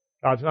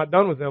 God's not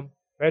done with them.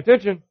 Pay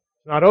attention.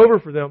 It's not over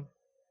for them.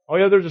 Oh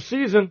yeah, there's a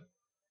season.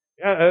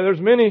 Yeah, there's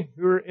many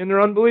who are in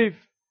their unbelief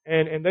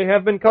and they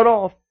have been cut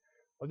off.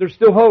 But there's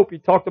still hope. He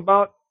talked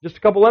about, just a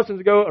couple lessons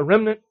ago, a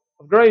remnant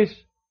of grace.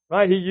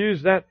 Right? He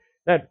used that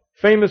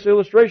famous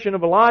illustration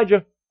of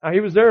Elijah. He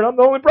was there and I'm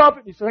the only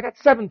prophet. He said, I got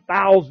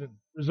 7,000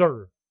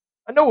 reserved.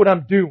 I know what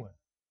I'm doing.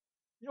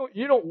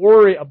 You don't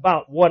worry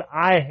about what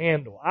I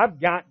handle.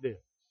 I've got this.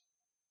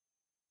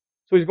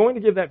 So he's going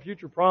to give that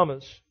future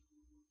promise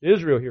to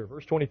Israel here.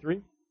 Verse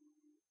 23.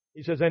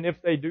 He says, and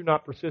if they do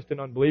not persist in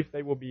unbelief,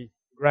 they will be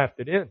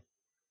grafted in.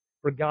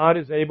 For God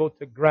is able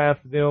to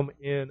graft them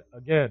in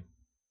again.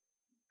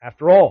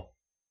 After all,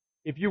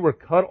 if you were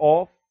cut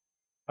out,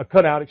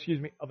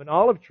 of an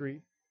olive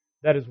tree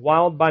that is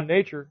wild by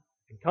nature,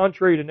 and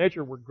contrary to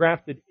nature were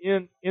grafted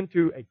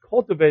into a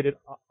cultivated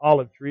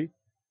olive tree,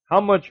 how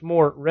much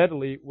more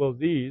readily will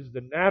these,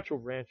 the natural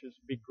branches,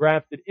 be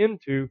grafted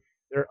into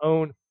their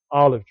own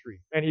olive tree?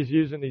 And he's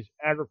using these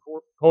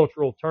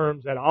agricultural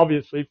terms that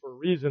obviously for a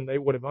reason they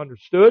would have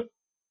understood.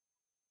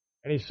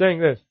 And he's saying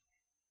this,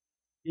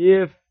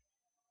 if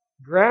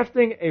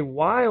grafting a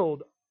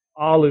wild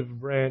olive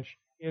branch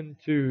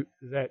into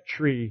that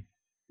tree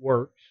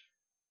works,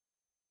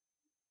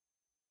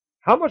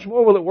 how much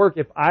more will it work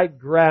if I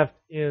graft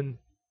in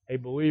a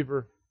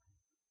believer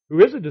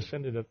who is a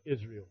descendant of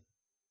Israel,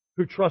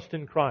 who trusts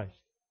in Christ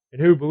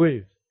and who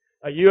believes?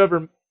 You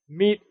ever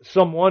meet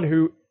someone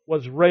who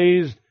was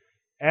raised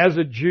as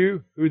a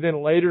Jew who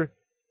then later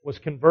was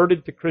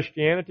converted to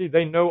Christianity?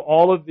 They know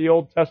all of the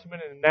Old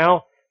Testament and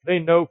now they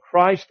know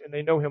Christ and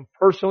they know Him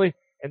personally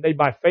and they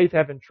by faith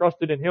have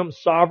entrusted in Him,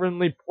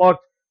 sovereignly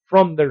plucked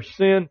from their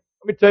sin.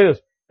 Let me tell you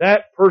this,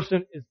 that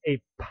person is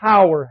a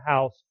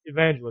powerhouse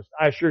evangelist,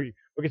 I assure you,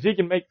 because he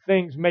can make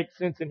things make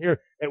sense in here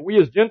that we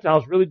as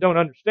Gentiles really don't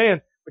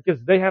understand because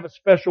they have a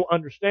special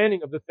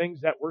understanding of the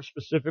things that were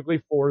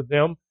specifically for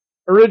them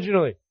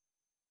originally.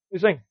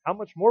 He's saying, how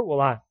much more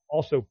will I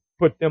also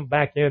put them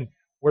back in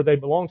where they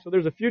belong? So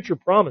there's a future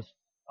promise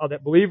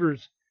that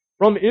believers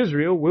from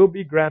Israel will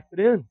be grafted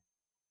in.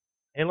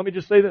 And let me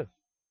just say this.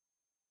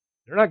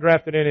 They're not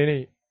grafted in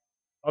any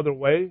other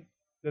way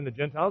than the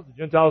Gentiles. The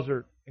Gentiles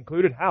are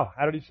included. How?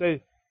 How did he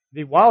say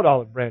the wild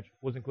olive branch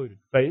was included?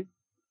 Faith.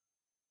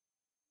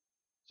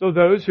 So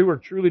those who are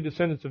truly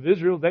descendants of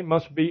Israel, they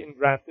must be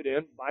engrafted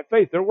in by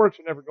faith. Their works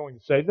are never going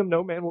to save them.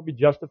 No man will be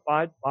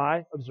justified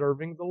by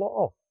observing the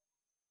law.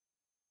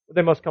 But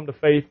they must come to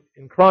faith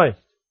in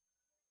Christ.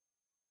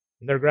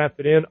 And they're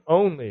grafted in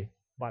only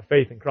by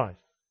faith in Christ.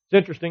 It's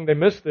interesting, they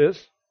missed this.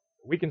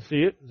 We can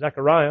see it.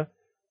 Zechariah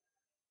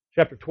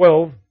chapter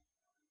 12,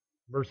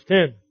 verse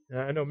 10.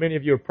 Now, I know many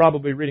of you are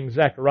probably reading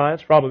Zechariah.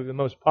 It's probably the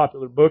most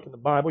popular book in the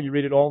Bible. You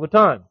read it all the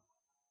time.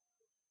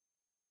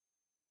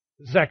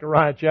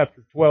 Zechariah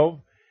chapter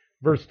 12,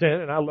 verse 10.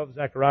 And I love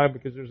Zechariah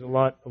because there's a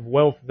lot of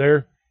wealth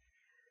there.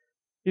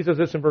 He says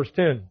this in verse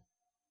 10.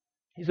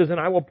 He says, and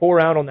I will pour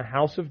out on the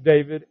house of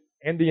David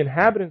and the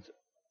inhabitants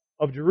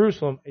of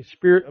Jerusalem a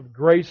spirit of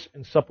grace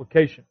and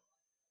supplication.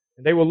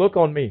 And they will look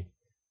on me,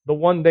 the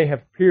one they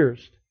have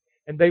pierced,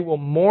 and they will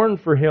mourn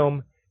for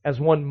him as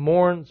one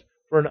mourns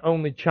for an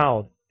only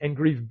child, and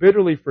grieve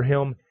bitterly for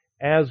him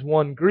as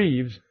one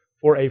grieves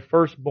for a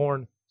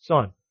firstborn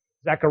son.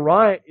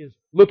 Zechariah is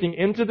looking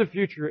into the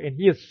future and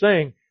he is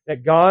saying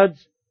that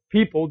God's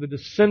people, the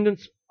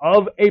descendants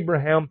of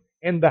Abraham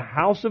and the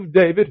house of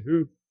David,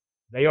 who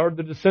they are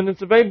the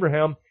descendants of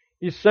Abraham,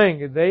 he's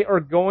saying they are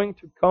going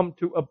to come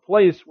to a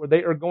place where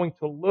they are going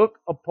to look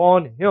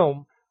upon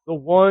him, the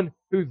one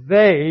who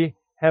they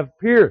have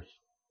pierced.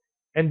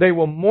 And they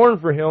will mourn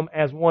for him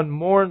as one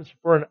mourns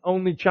for an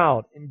only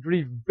child, and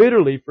grieve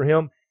bitterly for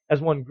him as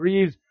one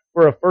grieves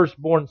for a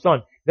firstborn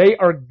son. They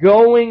are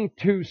going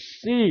to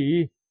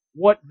see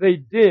what they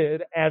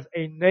did as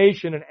a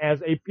nation and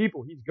as a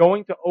people. He's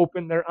going to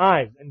open their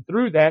eyes. And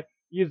through that,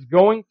 He is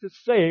going to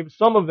save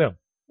some of them.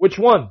 Which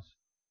ones?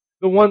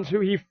 The ones who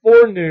He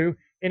foreknew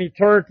in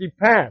eternity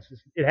past.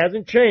 It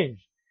hasn't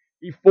changed.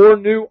 He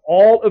foreknew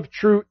all of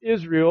true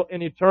Israel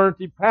in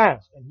eternity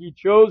past. And He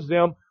chose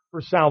them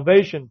for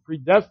salvation,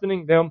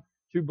 predestining them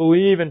to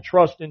believe and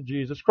trust in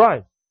Jesus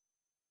Christ.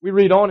 We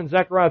read on in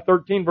Zechariah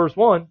 13 verse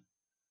 1,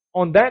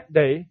 on that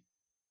day,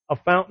 a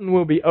fountain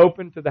will be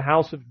opened to the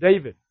house of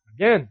David.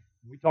 Again,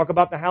 when we talk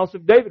about the house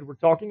of David, we're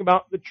talking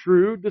about the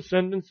true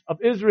descendants of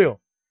Israel.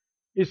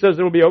 He says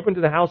it will be open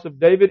to the house of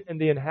David and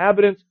the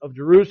inhabitants of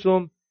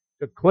Jerusalem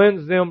to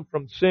cleanse them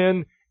from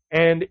sin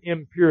and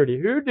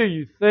impurity. Who do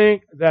you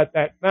think that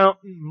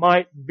fountain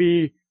might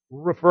be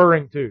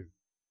referring to?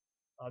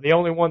 The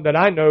only one that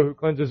I know who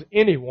cleanses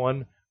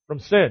anyone from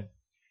sin.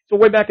 So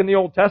way back in the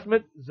Old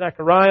Testament,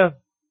 Zechariah,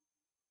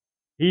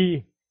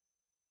 he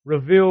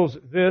reveals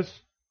this.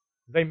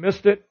 They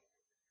missed it.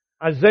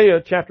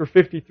 Isaiah chapter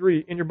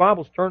 53. In your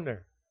Bibles, turn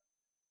there.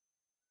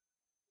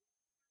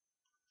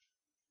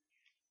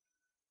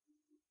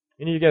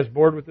 Any of you guys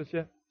bored with this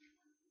yet?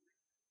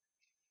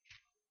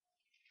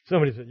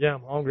 Somebody said, yeah,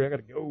 I'm hungry. I got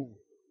to go.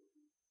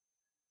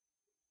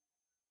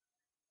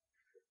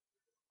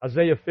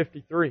 Isaiah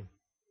 53.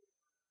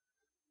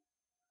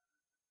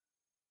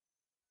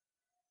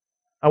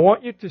 I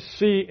want you to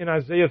see in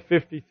Isaiah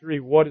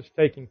 53 what is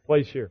taking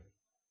place here.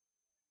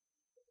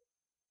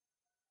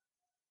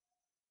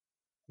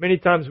 Many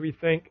times we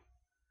think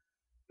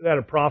that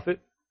a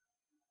prophet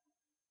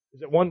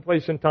is at one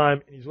place in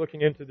time and he's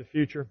looking into the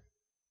future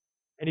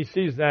and he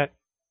sees that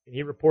and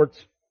he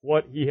reports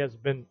what he has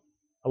been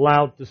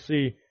allowed to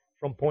see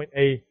from point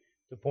A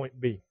to point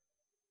B.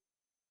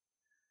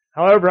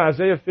 However,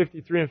 Isaiah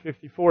 53 and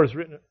 54 is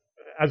written,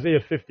 Isaiah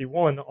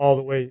 51 all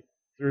the way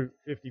through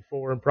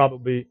 54, and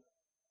probably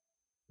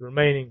the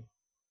remaining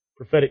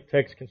prophetic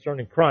texts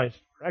concerning Christ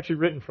are actually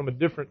written from a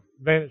different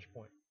vantage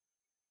point.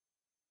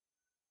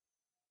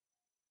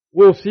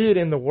 We'll see it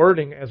in the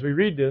wording as we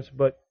read this,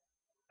 but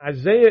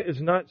Isaiah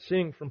is not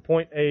seeing from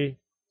point A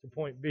to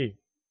point B.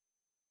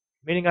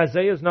 Meaning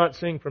Isaiah is not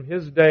seeing from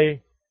his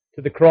day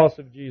to the cross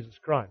of Jesus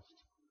Christ.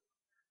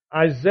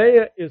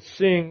 Isaiah is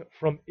seeing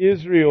from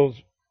Israel's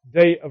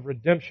day of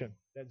redemption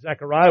that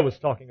Zechariah was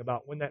talking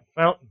about, when that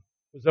fountain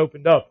was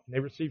opened up and they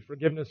received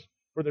forgiveness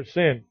for their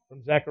sin.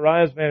 From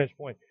Zechariah's vantage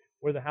point,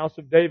 where the house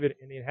of David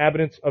and the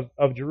inhabitants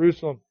of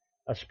Jerusalem,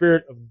 a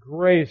spirit of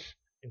grace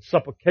and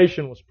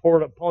supplication was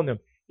poured upon them.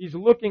 He's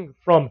looking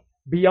from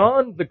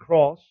beyond the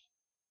cross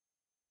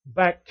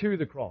back to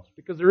the cross,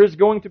 because there is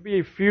going to be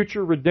a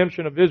future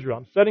redemption of Israel.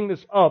 I'm setting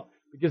this up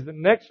because the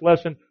next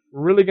lesson,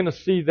 we're really going to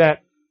see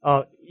that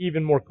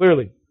even more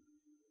clearly.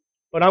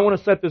 But I want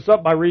to set this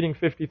up by reading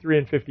 53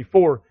 and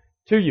 54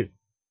 to you.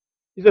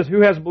 He says,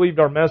 "Who has believed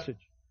our message?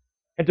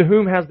 And to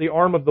whom has the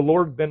arm of the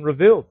Lord been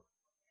revealed?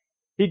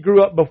 He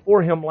grew up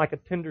before him like a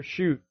tender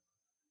shoot,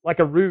 like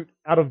a root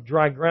out of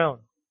dry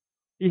ground.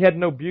 He had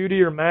no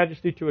beauty or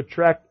majesty to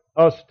attract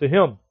us to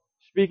him."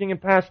 Speaking in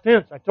past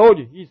tense, I told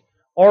you, he's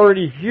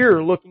already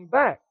here looking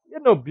back. He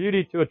had no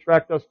beauty to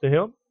attract us to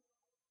him.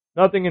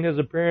 Nothing in his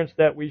appearance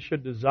that we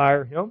should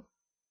desire him.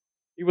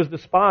 He was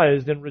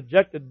despised and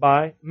rejected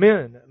by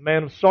men, a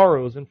man of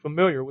sorrows and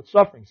familiar with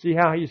suffering. See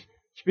how he's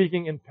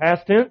speaking in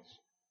past tense?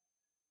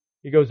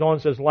 He goes on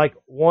and says, like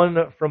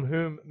one from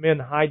whom men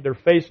hide their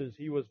faces,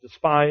 he was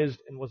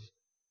despised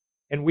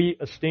and we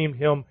esteemed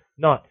him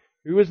not.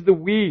 Who is the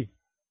we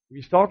who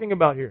he's talking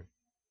about here?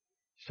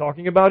 He's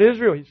talking about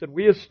Israel. He said,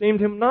 we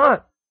esteemed him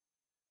not.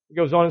 He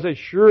goes on and says,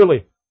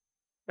 surely.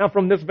 Now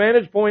from this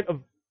vantage point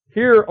of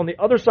here on the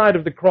other side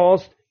of the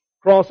cross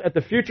at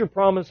the future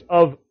promise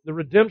of the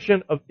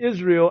redemption of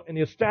Israel and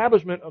the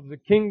establishment of the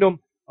kingdom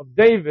of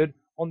David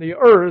on the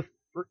earth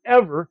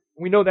forever,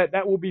 we know that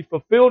that will be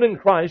fulfilled in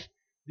Christ.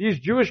 These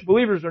Jewish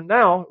believers are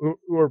now,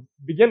 who are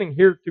beginning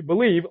here to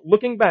believe,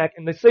 looking back,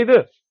 and they say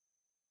this,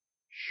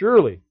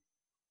 surely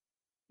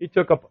he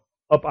took up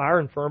our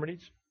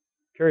infirmities,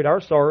 carried our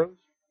sorrows,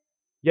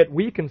 yet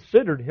we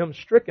considered him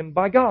stricken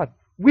by God.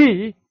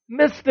 We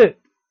missed it.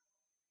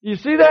 You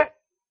see that?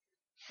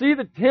 See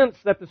the tense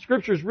that the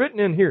Scripture is written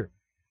in here.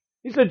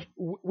 He said,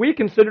 we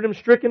considered him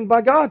stricken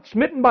by God,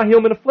 smitten by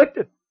him and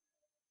afflicted.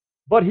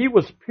 But he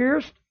was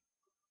pierced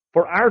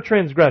for our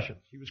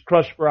transgressions. He was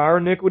crushed for our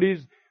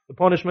iniquities. The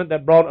punishment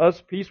that brought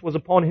us peace was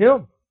upon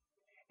him.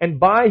 And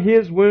by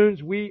his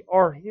wounds we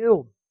are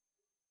healed.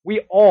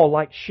 We all,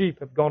 like sheep,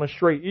 have gone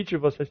astray. Each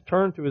of us has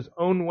turned to his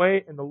own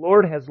way, and the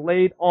Lord has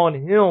laid on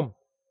him,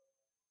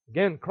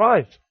 again,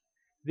 Christ,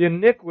 the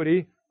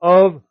iniquity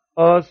of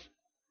us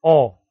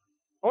all.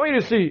 I want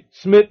you to see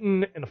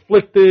smitten and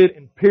afflicted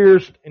and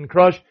pierced and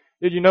crushed.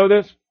 Did you know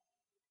this?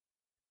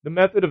 The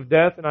method of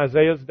death in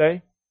Isaiah's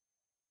day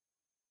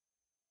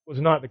was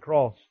not the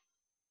cross.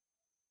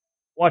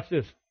 Watch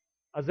this.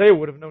 Isaiah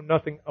would have known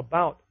nothing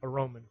about a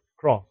Roman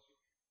cross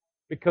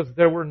because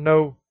there were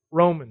no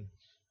Romans.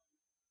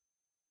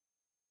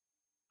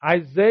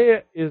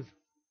 Isaiah is,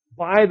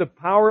 by the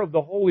power of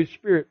the Holy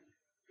Spirit,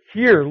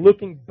 here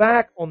looking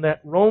back on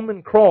that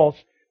Roman cross,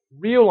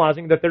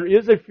 realizing that there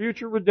is a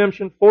future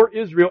redemption for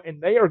Israel,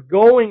 and they are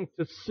going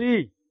to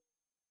see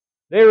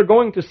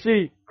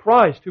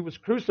Christ who was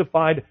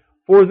crucified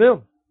for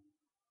them.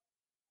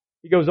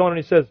 He goes on and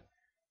he says,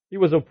 he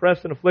was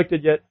oppressed and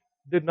afflicted, yet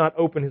did not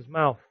open his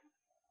mouth.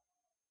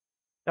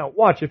 Now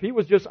watch, if he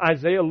was just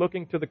Isaiah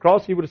looking to the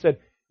cross, he would have said,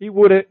 he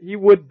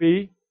would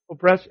be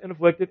oppressed and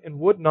afflicted and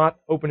would not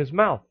open his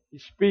mouth.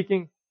 He's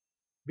speaking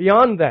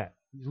beyond that.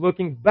 He's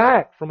looking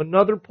back from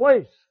another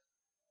place.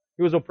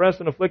 He was oppressed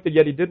and afflicted,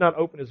 yet he did not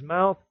open his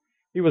mouth.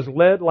 He was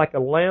led like a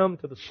lamb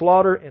to the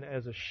slaughter, and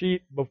as a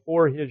sheep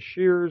before his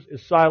shearers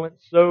is silent,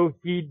 so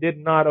he did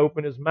not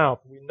open his mouth.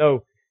 We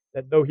know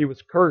that though he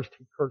was cursed,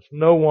 he cursed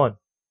no one.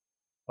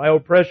 By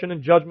oppression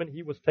and judgment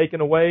he was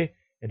taken away,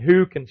 and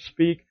who can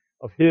speak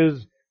of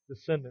his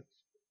descendants?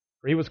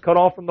 For he was cut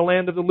off from the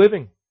land of the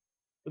living.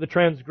 For the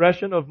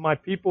transgression of my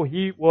people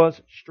he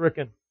was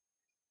stricken.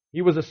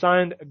 He was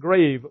assigned a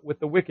grave with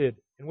the wicked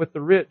and with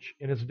the rich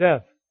in his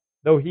death,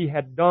 though he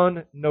had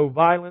done no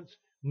violence,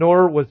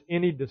 nor was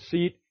any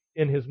deceit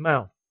in his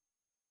mouth.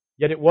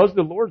 Yet it was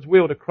the Lord's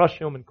will to crush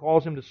him and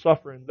cause him to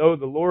suffer, and though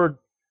the Lord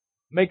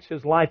makes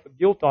his life a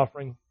guilt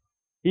offering,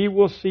 he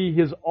will see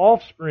his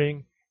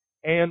offspring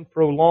and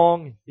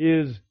prolong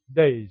his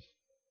days.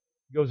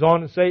 He goes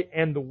on to say,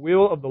 and the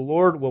will of the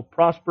Lord will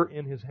prosper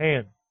in his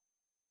hand.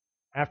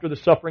 After the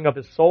suffering of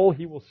his soul,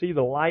 he will see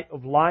the light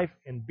of life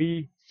and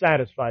be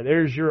satisfied.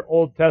 There's your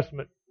Old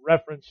Testament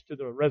reference to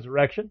the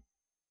resurrection.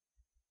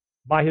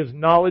 By his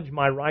knowledge,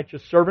 my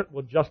righteous servant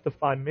will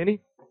justify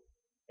many,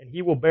 and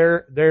he will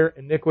bear their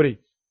iniquities.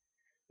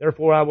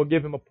 Therefore I will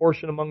give him a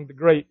portion among the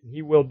great, and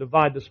he will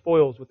divide the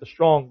spoils with the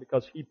strong,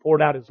 because he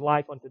poured out his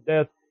life unto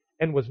death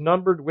and was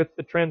numbered with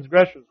the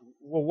transgressors.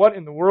 Well, what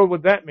in the world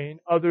would that mean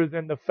other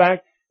than the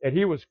fact that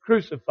he was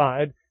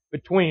crucified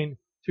between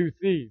two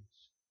thieves?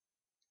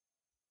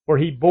 For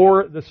he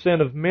bore the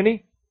sin of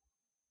many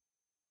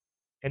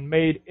and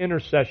made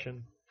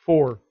intercession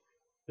for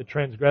the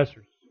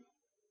transgressors.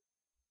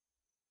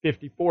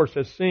 54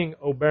 says, Sing,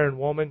 O barren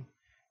woman,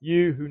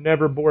 you who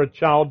never bore a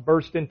child,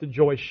 burst into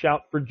joy,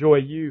 shout for joy,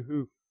 you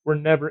who were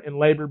never in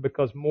labor,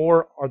 because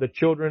more are the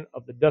children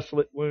of the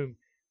desolate womb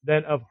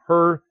than of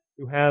her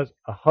who has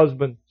a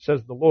husband,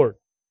 says the Lord.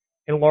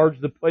 Enlarge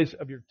the place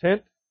of your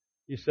tent.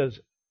 He says,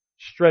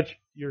 stretch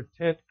your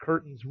tent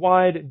curtains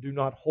wide and do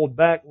not hold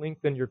back.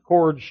 Lengthen your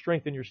cords,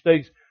 strengthen your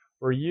stakes,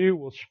 for you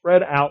will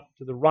spread out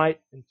to the right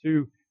and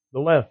to the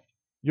left.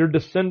 Your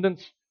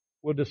descendants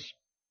will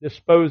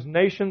dispose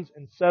nations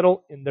and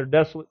settle in their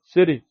desolate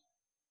cities.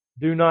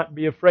 Do not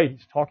be afraid.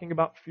 He's talking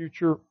about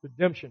future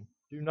redemption.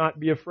 Do not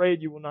be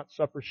afraid. You will not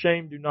suffer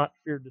shame. Do not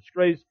fear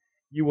disgrace.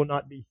 You will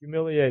not be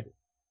humiliated.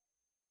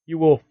 You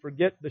will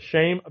forget the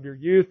shame of your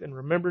youth and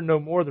remember no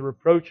more the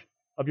reproach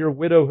of your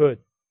widowhood.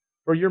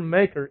 For your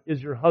Maker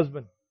is your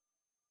husband.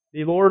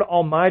 The Lord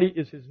Almighty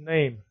is His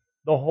name.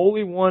 The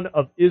Holy One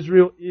of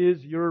Israel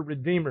is your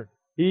Redeemer.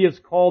 He is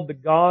called the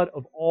God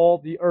of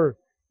all the earth.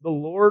 The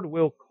Lord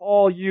will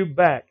call you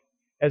back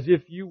as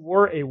if you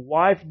were a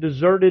wife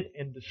deserted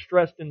and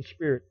distressed in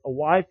spirit, a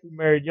wife who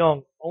married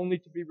young only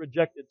to be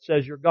rejected,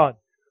 says your God.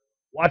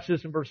 Watch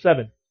this in verse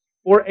 7.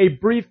 For a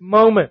brief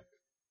moment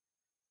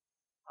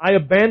I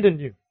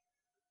abandoned you,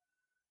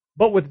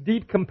 but with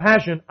deep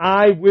compassion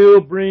I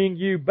will bring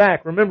you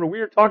back. Remember, we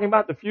are talking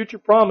about the future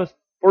promise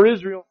for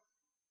Israel.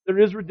 There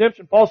is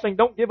redemption. Paul's saying,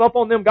 don't give up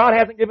on them. God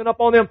hasn't given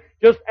up on them.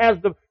 Just as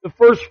the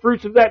first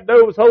fruits of that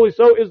dough was holy,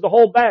 so is the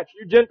whole batch.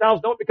 You Gentiles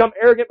don't become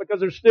arrogant, because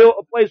there's still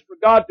a place for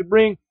God to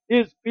bring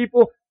His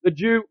people, the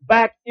Jew,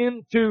 back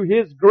into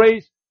His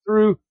grace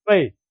through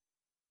faith.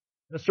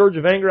 In a surge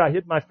of anger, I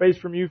hid my face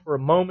from you for a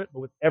moment, but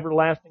with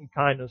everlasting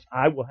kindness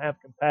I will have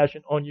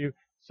compassion on you,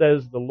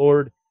 says the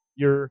Lord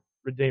your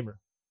Redeemer.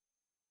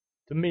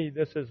 To me,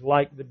 this is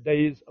like the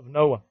days of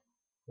Noah,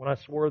 when I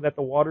swore that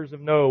the waters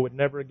of Noah would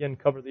never again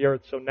cover the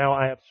earth. So now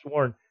I have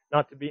sworn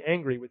not to be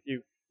angry with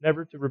you,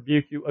 never to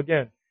rebuke you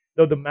again.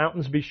 Though the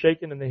mountains be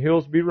shaken and the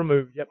hills be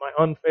removed, yet my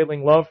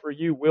unfailing love for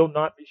you will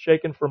not be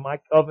shaken, for my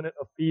covenant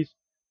of peace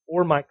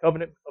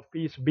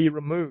be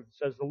removed,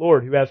 says the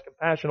Lord, who has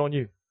compassion on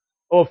you.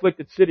 O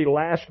afflicted city,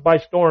 lashed by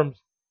storms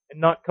and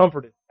not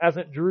comforted.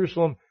 Hasn't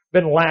Jerusalem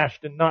been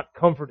lashed and not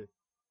comforted?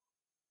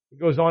 He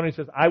goes on and he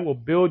says, I will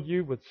build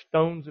you with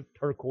stones of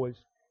turquoise,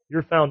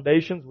 your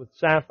foundations with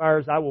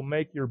sapphires. I will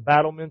make your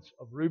battlements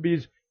of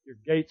rubies, your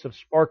gates of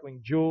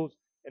sparkling jewels,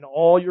 and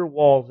all your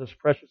walls as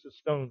precious as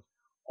stones.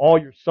 All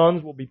your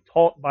sons will be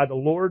taught by the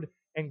Lord,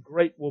 and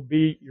great will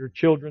be your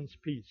children's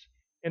peace.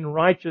 In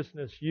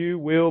righteousness you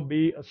will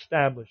be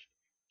established.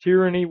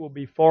 Tyranny will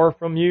be far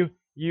from you.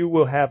 You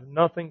will have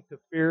nothing to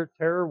fear.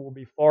 Terror will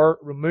be far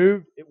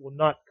removed. It will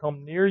not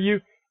come near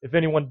you. If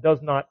anyone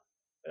does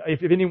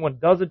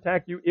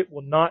attack you, it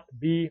will not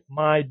be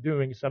my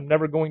doing. So I'm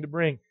never going to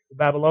bring the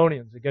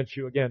Babylonians against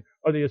you again,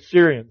 or the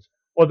Assyrians,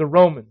 or the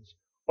Romans,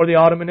 or the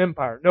Ottoman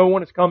Empire. No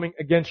one is coming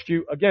against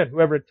you again.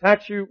 Whoever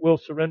attacks you will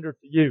surrender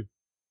to you.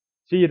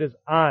 See, it is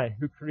I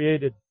who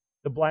created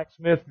the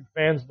blacksmith who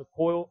fans the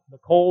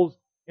coals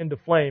into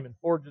flame and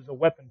forges a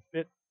weapon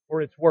fit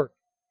for its work.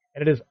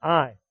 And it is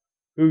I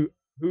who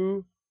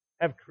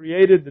have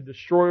created the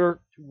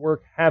destroyer to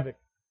work havoc.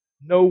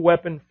 No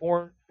weapon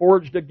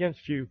forged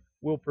against you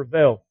will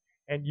prevail,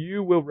 and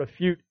you will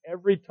refute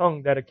every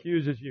tongue that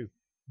accuses you.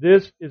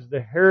 This is the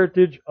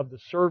heritage of the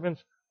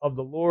servants of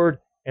the Lord,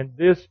 and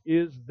this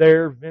is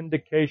their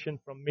vindication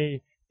from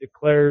me,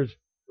 declares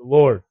the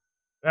Lord.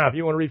 Now, if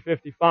you want to read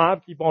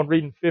 55, keep on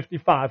reading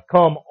 55.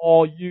 Come,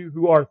 all you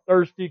who are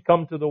thirsty,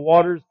 come to the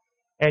waters,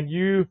 and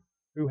you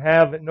who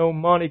have no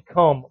money,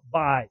 come,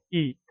 buy,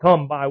 eat.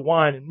 Come, buy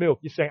wine and milk.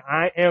 You say,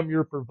 I am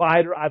your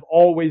provider. I've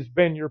always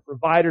been your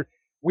provider.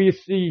 We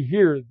see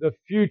here the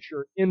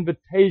future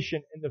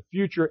invitation and the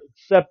future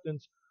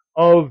acceptance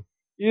of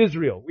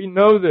Israel. We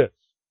know this.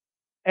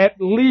 At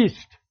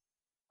least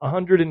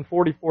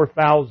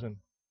 144,000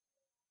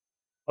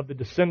 of the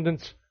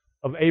descendants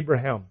of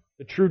Abraham,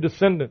 the true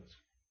descendants,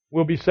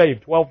 will be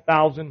saved.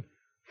 12,000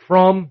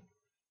 from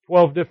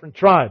 12 different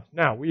tribes.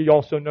 Now, we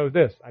also know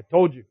this. I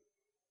told you.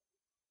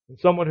 When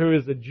someone who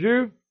is a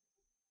Jew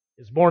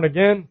is born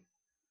again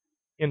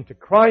into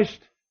Christ,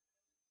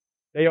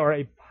 they are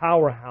a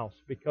powerhouse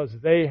because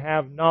they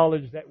have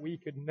knowledge that we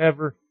could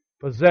never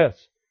possess.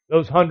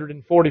 Those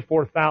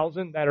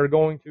 144,000 that are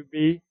going to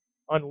be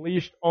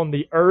unleashed on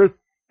the earth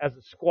as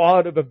a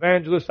squad of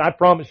evangelists, I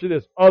promise you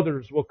this,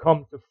 others will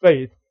come to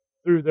faith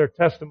through their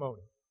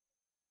testimony.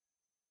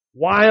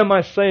 Why am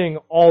I saying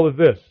all of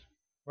this?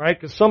 Right?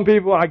 Because some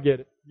people, I get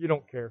it. You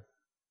don't care.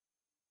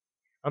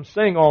 I'm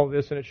saying all of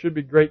this, and it should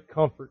be great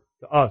comfort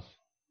to us.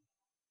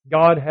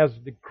 God has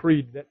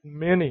decreed that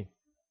many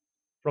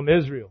from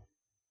Israel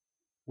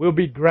will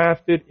be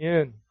grafted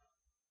in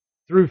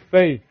through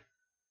faith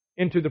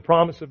into the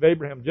promise of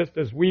Abraham, just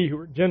as we who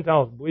are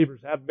Gentiles,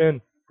 believers, have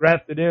been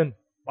grafted in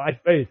by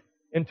faith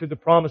into the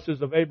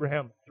promises of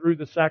Abraham through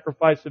the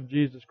sacrifice of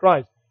Jesus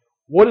Christ.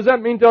 What does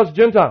that mean to us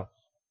Gentiles?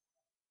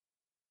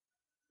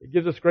 It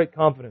gives us great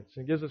confidence.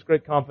 It gives us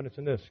great confidence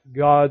in this: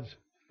 God's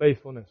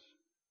faithfulness.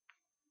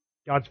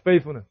 God's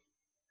faithfulness.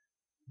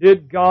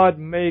 Did God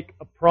make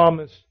a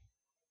promise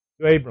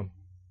to Abram?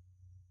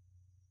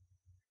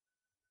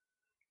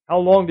 How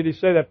long did He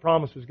say that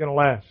promise was going to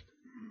last?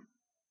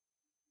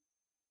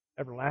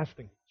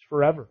 Everlasting. It's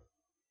forever.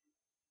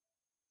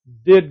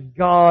 Did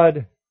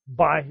God,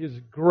 by His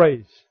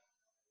grace,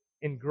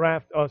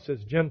 engraft us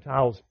as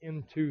Gentiles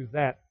into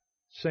that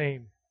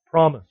same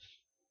promise?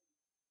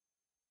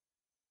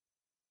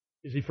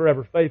 Is He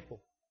forever faithful?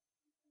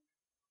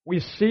 We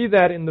see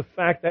that in the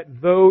fact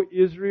that though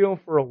Israel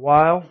for a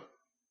while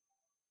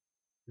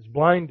is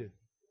blinded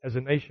as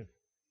a nation,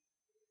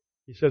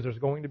 He says there's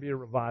going to be a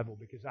revival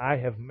because I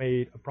have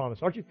made a promise.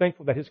 Aren't you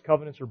thankful that His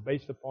covenants are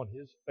based upon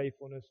His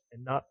faithfulness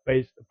and not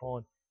based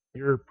upon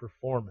your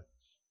performance?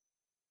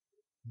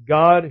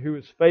 God, who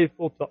is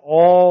faithful to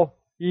all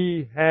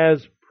He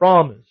has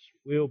promised,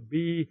 will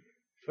be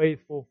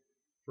faithful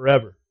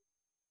forever.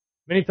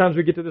 Many times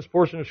we get to this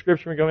portion of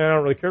Scripture and we go, man, I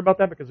don't really care about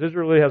that because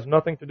Israel really has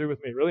nothing to do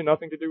with me. Really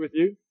nothing to do with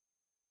you?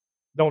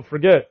 Don't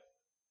forget,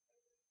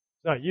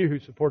 it's not you who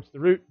supports the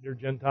root, dear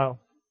Gentile,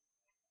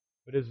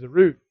 but it's the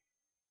root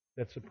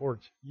that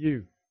supports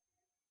you.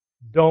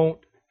 Don't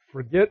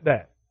forget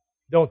that.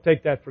 Don't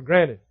take that for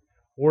granted.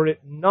 Were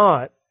it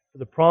not for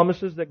the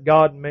promises that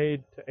God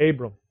made to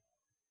Abram,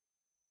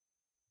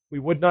 we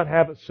would not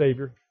have a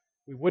Savior.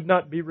 We would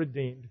not be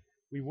redeemed.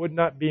 We would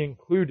not be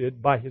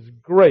included by His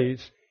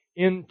grace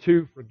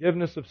into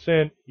forgiveness of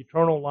sin,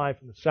 eternal life,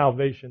 and the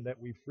salvation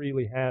that we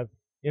freely have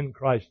in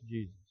Christ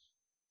Jesus.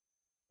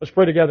 Let's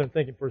pray together and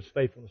thank Him for His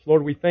faithfulness.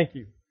 Lord, we thank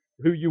You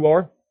for who You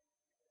are,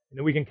 and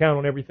that we can count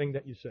on everything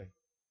that You say.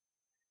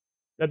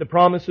 That the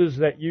promises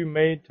that You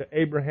made to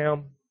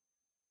Abraham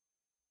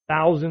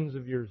thousands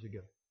of years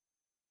ago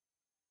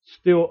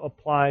still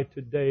apply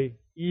today,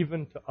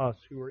 even to us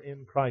who are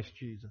in Christ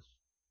Jesus.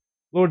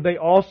 Lord, they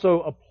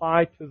also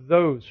apply to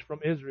those from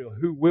Israel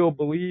who will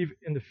believe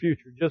in the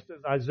future, just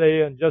as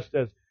Isaiah and just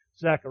as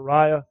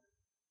Zechariah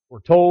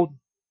were told.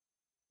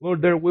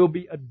 Lord, there will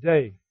be a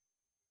day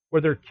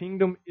where their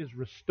kingdom is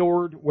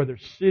restored, where their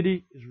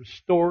city is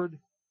restored,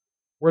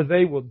 where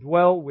they will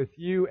dwell with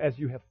You as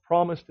You have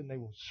promised, and they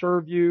will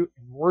serve You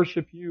and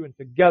worship You, and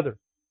together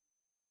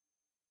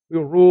we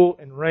will rule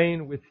and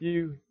reign with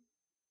You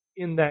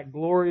in that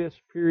glorious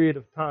period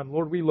of time.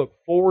 Lord, we look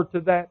forward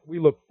to that. We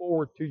look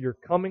forward to Your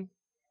coming.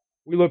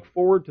 We look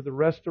forward to the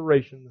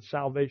restoration, the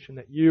salvation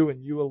that You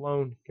and You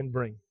alone can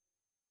bring.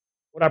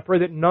 Lord, I pray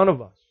that none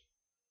of us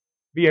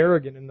be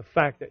arrogant in the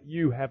fact that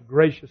You have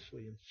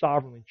graciously and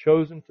sovereignly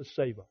chosen to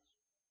save us.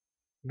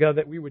 God,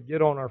 that we would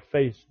get on our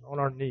face, on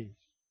our knees,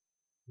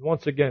 and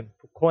once again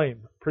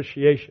proclaim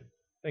appreciation,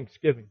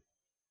 thanksgiving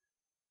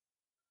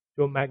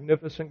to a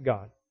magnificent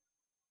God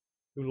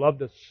who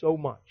loved us so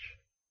much.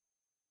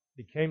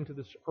 He came to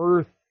this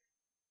earth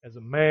as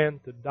a man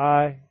to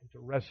die and to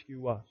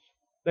rescue us.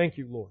 Thank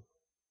You, Lord.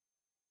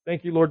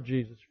 Thank You, Lord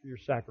Jesus, for Your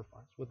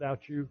sacrifice.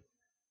 Without You,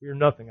 we are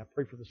nothing. I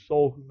pray for the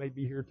soul who may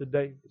be here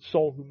today, the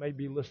soul who may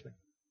be listening,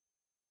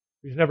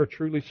 who's never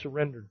truly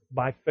surrendered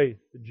by faith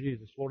to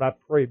Jesus. Lord, I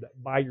pray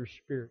that by Your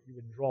Spirit You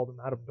would draw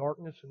them out of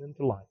darkness and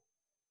into light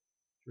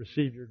to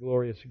receive Your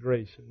glorious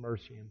grace and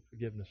mercy and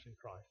forgiveness in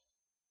Christ.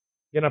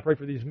 Again, I pray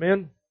for these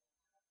men,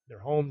 their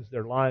homes,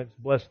 their lives.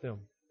 Bless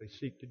them. They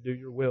seek to do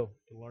Your will,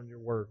 to learn Your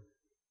word.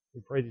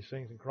 We pray these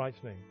things in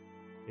Christ's name.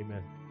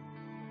 Amen.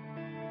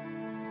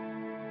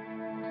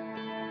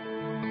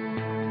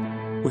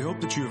 We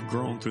hope that you have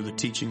grown through the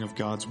teaching of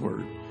God's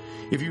Word.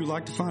 If you would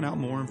like to find out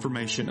more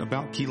information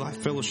about Key Life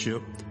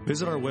Fellowship,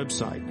 visit our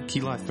website,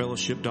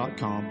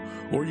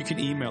 keylifefellowship.com, or you can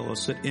email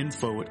us at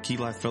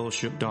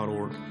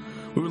info@keylifefellowship.org.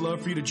 We would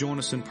love for you to join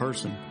us in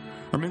person.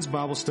 Our men's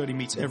Bible study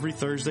meets every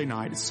Thursday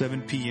night at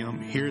 7 p.m.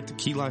 here at the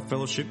Key Life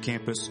Fellowship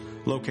campus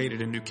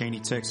located in New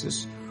Caney,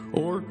 Texas.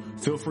 Or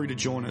feel free to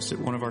join us at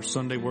one of our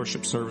Sunday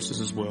worship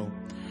services as well.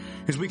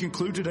 As we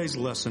conclude today's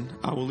lesson,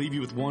 I will leave you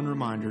with one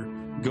reminder: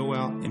 go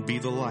out and be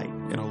the light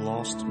in a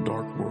lost,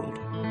 dark world.